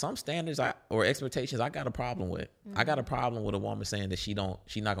me wrong, some standards or expectations I got a problem with. I got a problem with a woman saying that she's not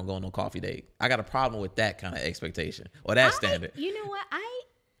gonna go on no coffee date. I got a problem with that kind of expectation or that standard. You know what?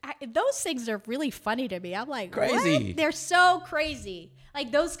 Those things are really funny to me. I'm like, crazy. What? They're so crazy.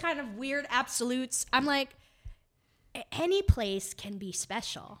 Like those kind of weird absolutes. I'm like, any place can be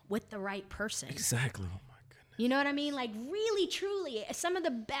special with the right person. Exactly. Oh my goodness. You know what I mean? Like really, truly, some of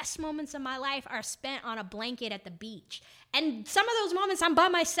the best moments of my life are spent on a blanket at the beach. And some of those moments I'm by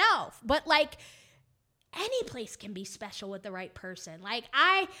myself. But like any place can be special with the right person. Like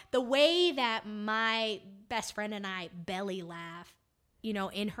the way that my best friend and I belly laugh, you know,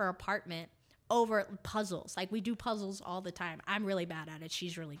 in her apartment over puzzles. Like we do puzzles all the time. I'm really bad at it.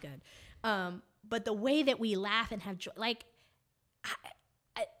 She's really good. But the way that we laugh and have joy, like,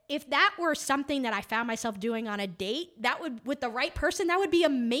 if that were something that I found myself doing on a date, with the right person, that would be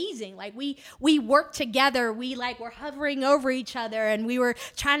amazing. Like we worked together, were hovering over each other, and we were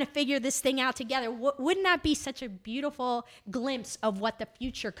trying to figure this thing out together. Wouldn't that be such a beautiful glimpse of what the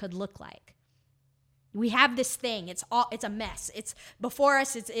future could look like? We have this thing. It's a mess. It's before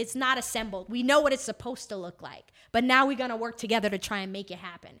us. It's not assembled. We know what it's supposed to look like, but now we're gonna work together to try and make it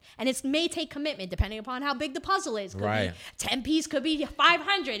happen. And it may take commitment depending upon how big the puzzle is. Could be 10 pieces, could be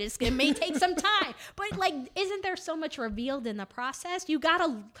 500. It may take some time, but like, isn't there so much revealed in the process? You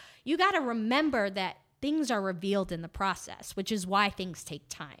gotta remember that things are revealed in the process, which is why things take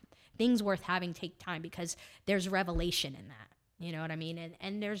time. Things worth having take time because there's revelation in that. You know what I mean?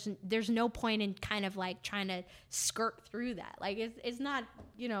 And there's no point in kind of like trying to skirt through that. Like it's not,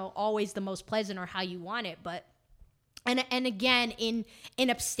 you know, always the most pleasant or how you want it, but and again in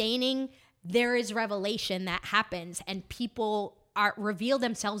abstaining, there is revelation that happens and people reveal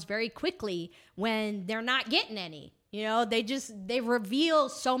themselves very quickly when they're not getting any. You know, they reveal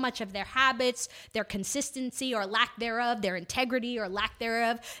so much of their habits, their consistency or lack thereof, their integrity or lack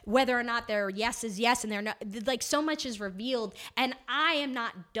thereof, whether or not their yes is yes and they're not. Like, so much is revealed, and I am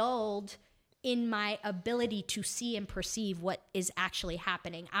not dulled in my ability to see and perceive what is actually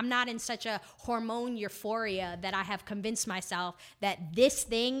happening. I'm not in such a hormone euphoria that I have convinced myself that this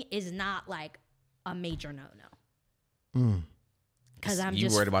thing is not like a major no-no. Because I'm you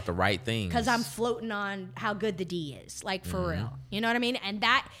worried about the right things. Because I'm floating on how good the D is, like, for real. You know what I mean? And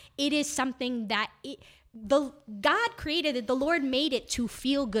that it is something that God created it. The Lord made it to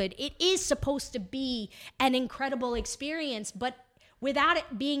feel good. It is supposed to be an incredible experience, but without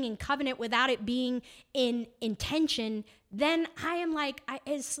it being in covenant, without it being in intention, then I am like,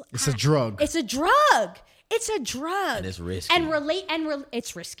 it's a drug. It's a drug. It's a drug. And it's risky.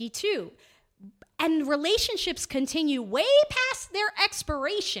 It's risky too. And relationships continue way past their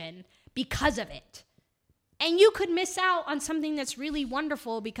expiration because of it. And you could miss out on something that's really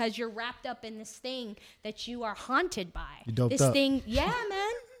wonderful because you're wrapped up in this thing that you are haunted by. You doped this up. thing, yeah,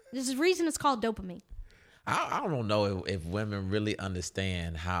 man. This is the reason it's called dopamine. I don't know if women really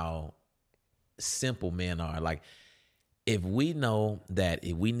understand how simple men are. Like, if we know that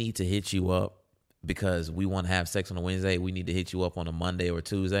if we need to hit you up because we want to have sex on a Wednesday, we need to hit you up on a Monday or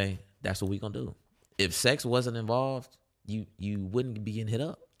Tuesday, that's what we're going to do. If sex wasn't involved, you wouldn't be getting hit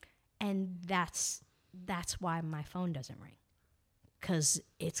up. And that's why my phone doesn't ring, because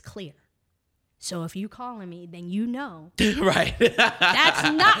it's clear. So if you calling me, then you know. Right.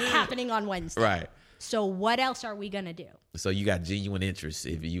 That's not happening on Wednesday. Right. So what else are we going to do? So you got genuine interest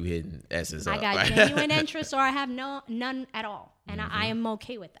if you hitting S's up. I got genuine interest, or I have none at all. And I am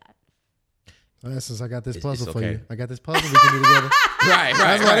okay with that. Since I got this puzzle it's for okay. you. I got this puzzle we can do together. Right.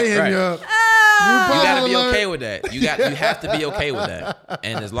 That's why they hit you up. You got to be okay with that. You have to be okay with that.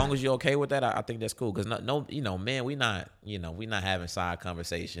 And as long as you're okay with that, I think that's cool. Because no, man, we not having side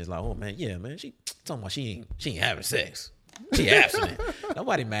conversations like, oh man, yeah, man, she talking about she ain't having sex. She abstinent.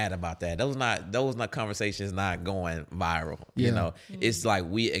 Nobody mad about that. Those not conversations not going viral. Yeah. You know, it's like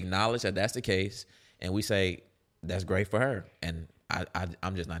we acknowledge that that's the case, and we say that's great for her, and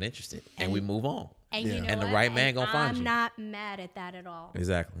I'm just not interested, and we move on. And you know and the what? right man gonna find you. I'm not mad at that at all.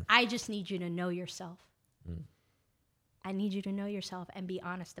 Exactly. I just need you to know yourself. I need you to know yourself and be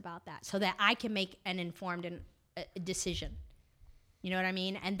honest about that, so that I can make an informed decision. You know what I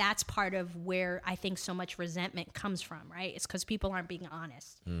mean? And that's part of where I think so much resentment comes from, right? It's because people aren't being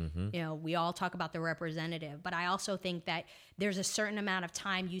honest. You know, we all talk about the representative, but I also think that there's a certain amount of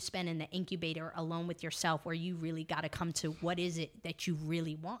time you spend in the incubator alone with yourself where you really got to come to what is it that you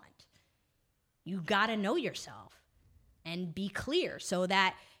really want. You got to know yourself and be clear so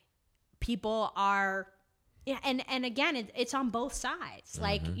that people are... Yeah, and again, it's on both sides.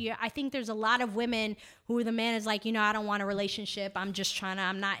 Like, I think there's a lot of women who the man is like, I don't want a relationship. I'm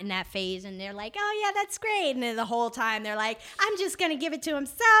not in that phase. And they're like, oh, yeah, that's great. And then the whole time they're like, I'm just going to give it to him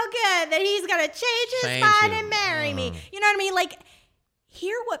so good that he's going to change his mind and marry me. You know what I mean? Like,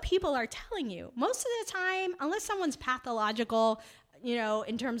 hear what people are telling you. Most of the time, unless someone's pathological,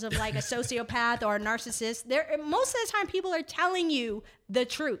 in terms of like a sociopath or a narcissist, most of the time people are telling you the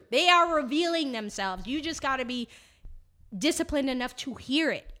truth. They are revealing themselves. You just got to be disciplined enough to hear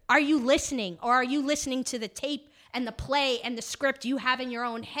it. Are you listening, or are you listening to the tape and the play and the script you have in your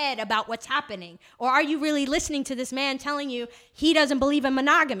own head about what's happening? Or are you really listening to this man telling you he doesn't believe in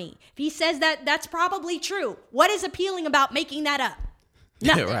monogamy? If he says that, that's probably true. What is appealing about making that up?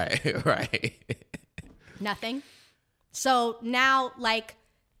 Nothing. Right. Nothing. So now, like,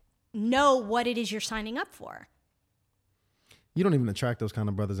 know what it is you're signing up for. You don't even attract those kind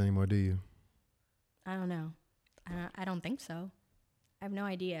of brothers anymore, do you? I don't know. I don't think so. I have no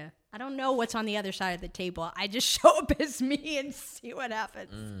idea. I don't know what's on the other side of the table. I just show up as me and see what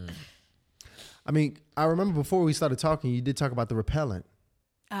happens. I mean, I remember before we started talking, you did talk about the repellent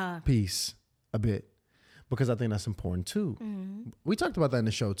piece a bit, because I think that's important too. We talked about that in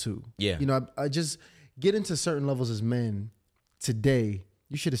the show too. Yeah. I just... get into certain levels as men today.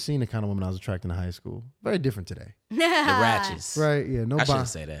 You should have seen the kind of woman I was attracting in high school. Very different today. The ratchets. Right, yeah. No, I shouldn't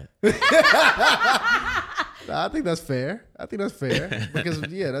say that. I think that's fair. Because,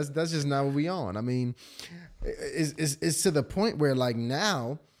 yeah, that's just not what we on. I mean, it's to the point where, like,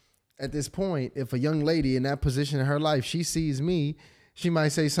 now, at this point, if a young lady in that position in her life, she sees me, she might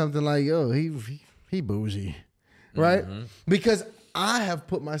say something like, oh, he bougie. Right? Because I have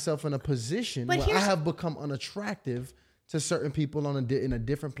put myself in a position where I have become unattractive to certain people in a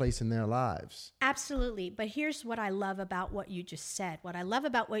different place in their lives. Absolutely. But here's what I love about what you just said. What I love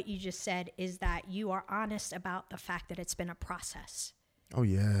about what you just said is that you are honest about the fact that it's been a process. Oh,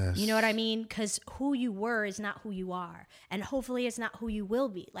 yes. You know what I mean? Because who you were is not who you are. And hopefully it's not who you will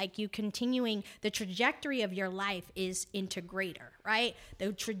be. Like, you continuing, the trajectory of your life is into greater, right?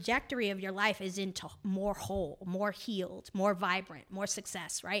 The trajectory of your life is into more whole, more healed, more vibrant, more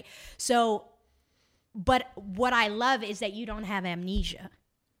success, right? So, but what I love is that you don't have amnesia.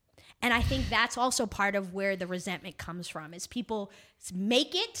 And I think that's also part of where the resentment comes from, is people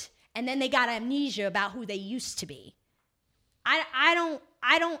make it and then they got amnesia about who they used to be. I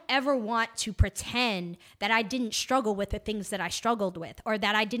don't ever want to pretend that I didn't struggle with the things that I struggled with, or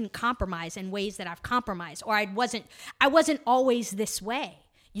that I didn't compromise in ways that I've compromised, or I wasn't always this way.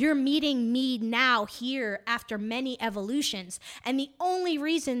 You're meeting me now here after many evolutions. And the only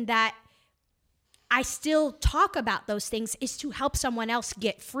reason that I still talk about those things is to help someone else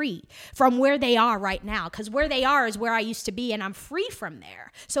get free from where they are right now. Because where they are is where I used to be, and I'm free from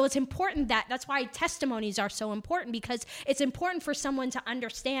there. So it's important that's why testimonies are so important, because it's important for someone to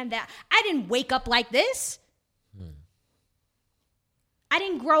understand that I didn't wake up like this. I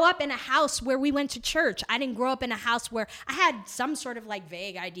didn't grow up in a house where we went to church. I didn't grow up in a house where I had some sort of like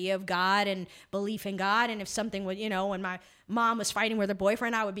vague idea of God and belief in God. And if something would, when my mom was fighting with her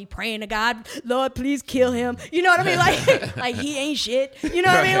boyfriend, I would be praying to God, Lord, please kill him. You know what I mean? Like he ain't shit. You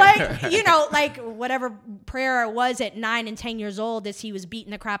know what I mean? Like whatever prayer it was at 9 and 10 years old as he was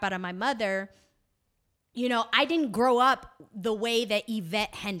beating the crap out of my mother. I didn't grow up the way that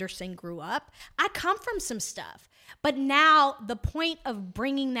Yvette Henderson grew up. I come from some stuff. But now the point of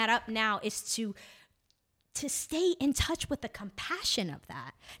bringing that up now is to stay in touch with the compassion of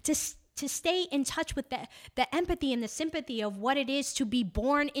that, to stay in touch with the empathy and the sympathy of what it is to be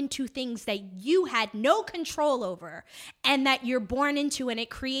born into things that you had no control over, and that you're born into, and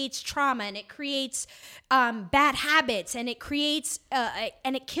it creates trauma, and it creates bad habits, and it creates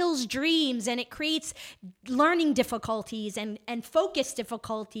and it kills dreams, and it creates learning difficulties and focus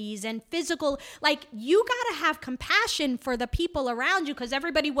difficulties and physical. Like, you got to have compassion for the people around you, because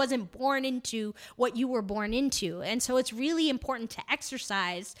everybody wasn't born into what you were born into. And so it's really important to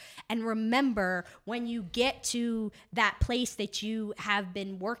exercise and remember, when you get to that place that you have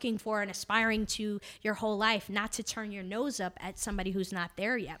been working for and aspiring to your whole life, not to turn your nose up at somebody who's not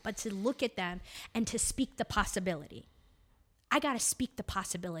there yet, but to look at them and to speak the possibility. I got to speak the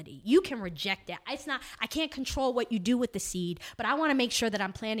possibility. You can reject it. I can't control what you do with the seed, but I want to make sure that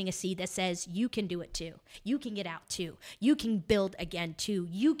I'm planting a seed that says you can do it too. You can get out too. You can build again too.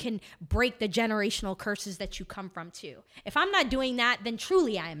 You can break the generational curses that you come from too. If I'm not doing that, then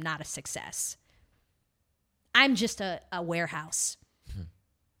truly I am not a success. I'm just a warehouse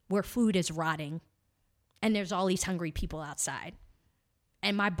where food is rotting and there's all these hungry people outside,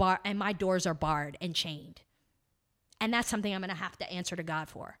 and my doors are barred and chained. And that's something I'm going to have to answer to God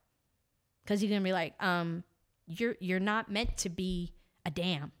for. Because he's going to be like, you're not meant to be a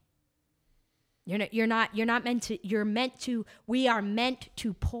dam. You're meant to, we are meant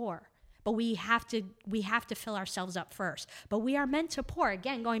to pour. But we have to fill ourselves up first. But we are meant to pour.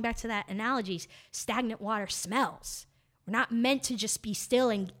 Again, going back to that analogy, stagnant water smells. We're not meant to just be still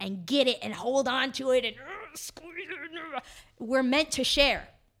and get it and hold on to it and squeeze it. We're meant to share.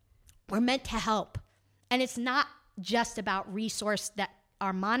 We're meant to help. And it's not just about resource that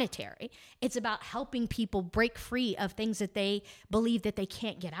are monetary. It's about helping people break free of things that they believe that they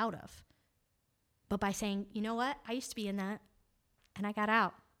can't get out of. But by saying, you know what? I used to be in that and I got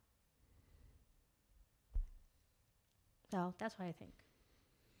out. So that's what I think.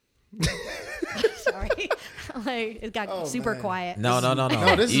 Sorry. It got super quiet. No. No,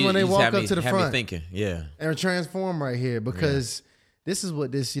 this is when they walk up to the front. Thinking, yeah. And transform right here, because this is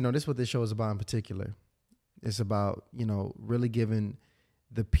what this is what this show is about in particular. It's about, really giving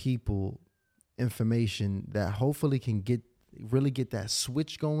the people information that hopefully can really get that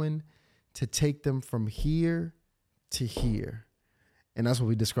switch going to take them from here to here. And that's what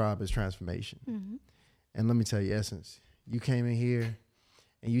we describe as transformation. Mm-hmm. And let me tell you, Essence, you came in here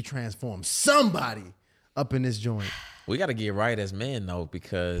and you transformed somebody up in this joint. We got to get right as men, though,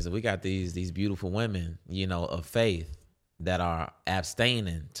 because we got these beautiful women, of faith, that are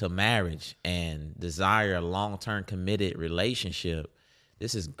abstaining to marriage and desire a long-term committed relationship.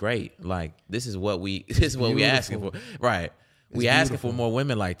 This is great. Like, this is what we asking for. Right. We asking for more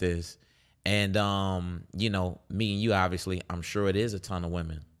women like this. And, me and you, obviously, I'm sure it is a ton of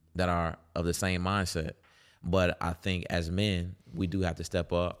women that are of the same mindset. But I think as men, we do have to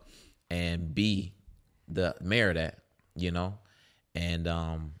step up and be the mayor of that, And,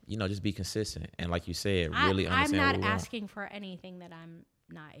 just be consistent. And like you said, really understand I'm not asking for anything that I'm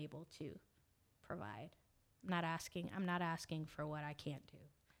not able to provide. I'm not asking for what I can't do.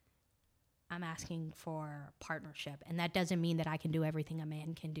 I'm asking for partnership. And that doesn't mean that I can do everything a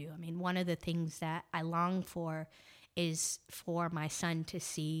man can do. I mean, one of the things that I long for is for my son to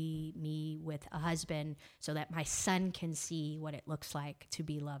see me with a husband so that my son can see what it looks like to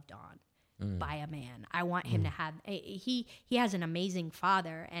be loved on by a man. I want him to have, he has an amazing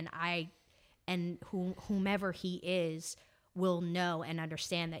father, and whomever he is will know and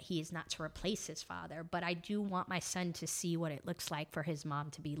understand that he is not to replace his father. But I do want my son to see what it looks like for his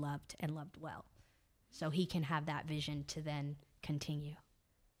mom to be loved and loved well, so he can have that vision to then continue.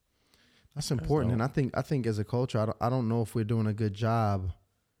 That's important. And I think as a culture, I don't know if we're doing a good job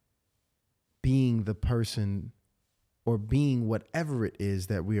being the person or being whatever it is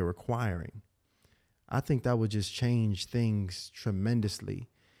that we are requiring. I think that would just change things tremendously,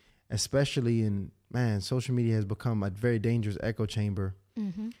 especially social media has become a very dangerous echo chamber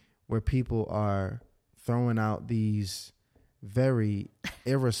where people are throwing out these very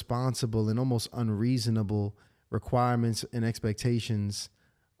irresponsible and almost unreasonable requirements and expectations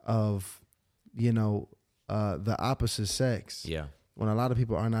of, the opposite sex. Yeah. When a lot of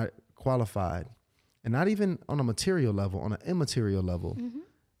people are not qualified, and not even on a material level, on an immaterial level,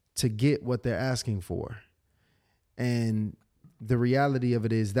 to get what they're asking for. And the reality of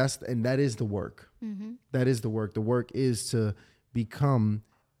it is that is the work. That is the work. The work is to become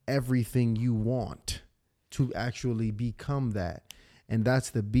everything you want, to actually become that. And that's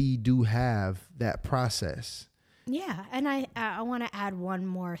the be, do, have, that process. Yeah. And I want to add one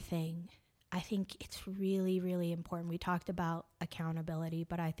more thing. I think it's really, really important. We talked about accountability,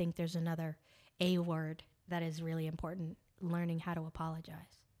 but I think there's another A word that is really important: learning how to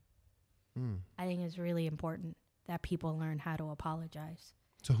apologize. I think it's really important that people learn how to apologize.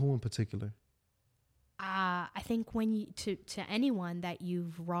 To who in particular? I think when you to anyone that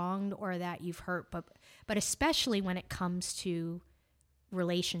you've wronged or that you've hurt, but especially when it comes to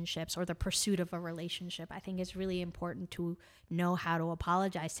relationships or the pursuit of a relationship, I think it's really important to know how to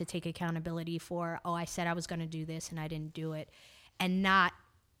apologize, to take accountability for, I said I was going to do this and I didn't do it, and not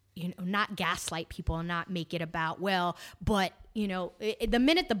gaslight people and not make it about, but the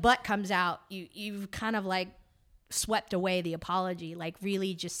minute the but comes out, you've kind of like swept away the apology, like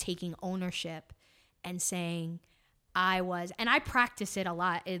really just taking ownership and saying, and I practice it a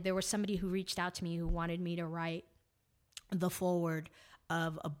lot. There was somebody who reached out to me who wanted me to write the foreword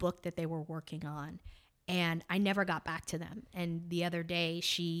of a book that they were working on, and I never got back to them. And the other day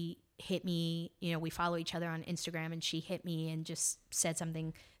she hit me, we follow each other on Instagram, and she hit me and just said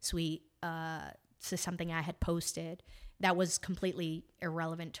something sweet to something I had posted that was completely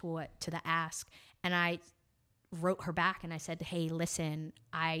irrelevant to the ask. And I wrote her back and I said, hey, listen,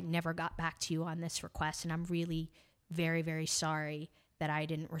 I never got back to you on this request, and I'm really very, very sorry that I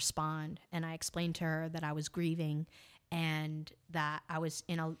didn't respond. And I explained to her that I was grieving and that I was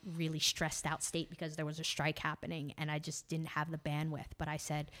in a really stressed out state because there was a strike happening and I just didn't have the bandwidth. But I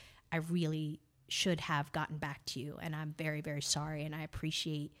said, I really should have gotten back to you, and I'm very, very sorry, and I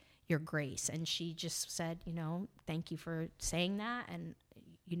appreciate your grace. And she just said, thank you for saying that, and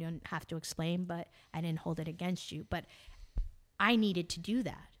you don't have to explain, but I didn't hold it against you. But I needed to do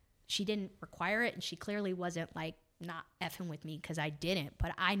that. She didn't require it, and she clearly wasn't like not effing with me because I didn't.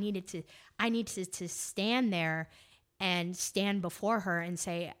 But I needed to stand there and stand before her and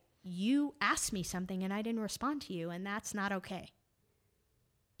say, you asked me something and I didn't respond to you, and that's not okay.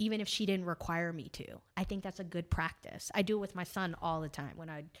 Even if she didn't require me to. I think that's a good practice. I do it with my son all the time. When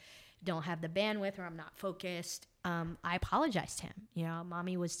I don't have the bandwidth or I'm not focused, I apologize to him.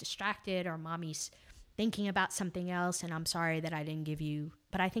 Mommy was distracted, or mommy's thinking about something else, and I'm sorry that I didn't give you.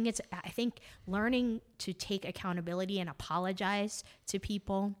 But I think learning to take accountability and apologize to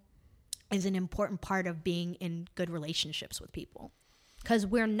people is an important part of being in good relationships with people, because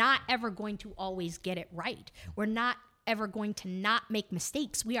we're not ever going to always get it right. We're not ever going to not make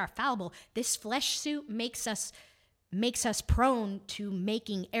mistakes. We are fallible. This flesh suit makes us prone to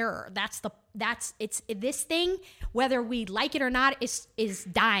making error. It's this thing, whether we like it or not, is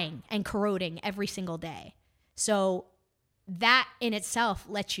dying and corroding every single day. So that in itself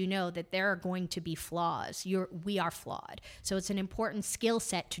lets you know that there are going to be flaws. We are flawed. So it's an important skill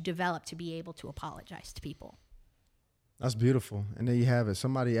set to develop to be able to apologize to people. That's beautiful. And there you have it.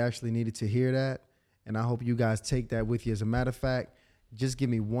 Somebody actually needed to hear that. And I hope you guys take that with you. As a matter of fact, just give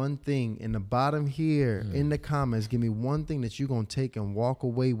me one thing in the bottom here in the comments. Give me one thing that you're going to take and walk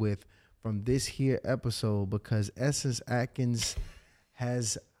away with from this here episode, because Essence Atkins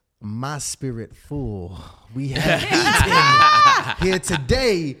has my spirit full. We have eaten here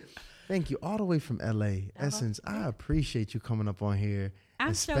today Thank you. All the way from LA. Essence, I appreciate you coming up on here.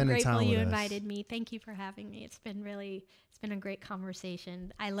 I'm so grateful you invited me. Thank you for having me. It's been a great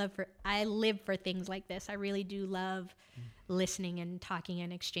conversation. I live for things like this. I really do love listening and talking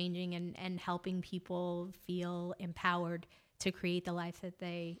and exchanging and helping people feel empowered to create the life that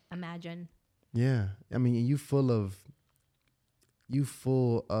they imagine. Yeah. I mean, you full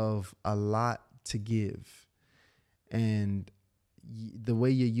of a lot to give. And the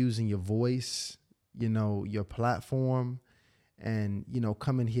way you're using your voice, you know, your platform, and, you know,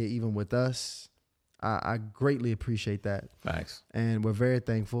 coming here even with us, I greatly appreciate that. Thanks. And we're very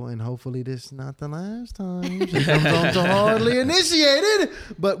thankful. And hopefully this is not the last time she comes on to Hardly Initiated,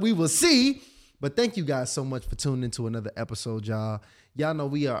 but we will see. But thank you guys so much for tuning into another episode, y'all. Y'all know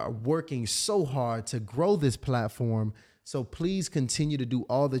we are working so hard to grow this platform. So please continue to do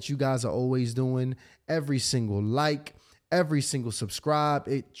all that you guys are always doing. Every single like, every single subscribe.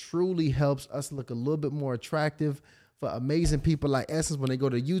 It truly helps us look a little bit more attractive for amazing people like Essence when they go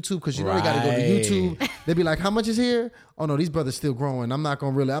to YouTube, because you know they got to go to YouTube. They be like, how much is here? Oh no, these brothers still growing. I'm not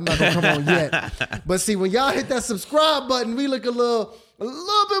gonna come on yet. But see, when y'all hit that subscribe button, we look a little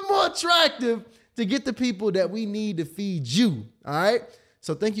bit more attractive to get the people that we need to feed you. All right.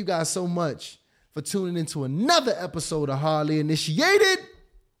 So thank you guys so much for tuning into another episode of Hardly Initiated.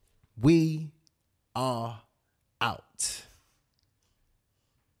 We are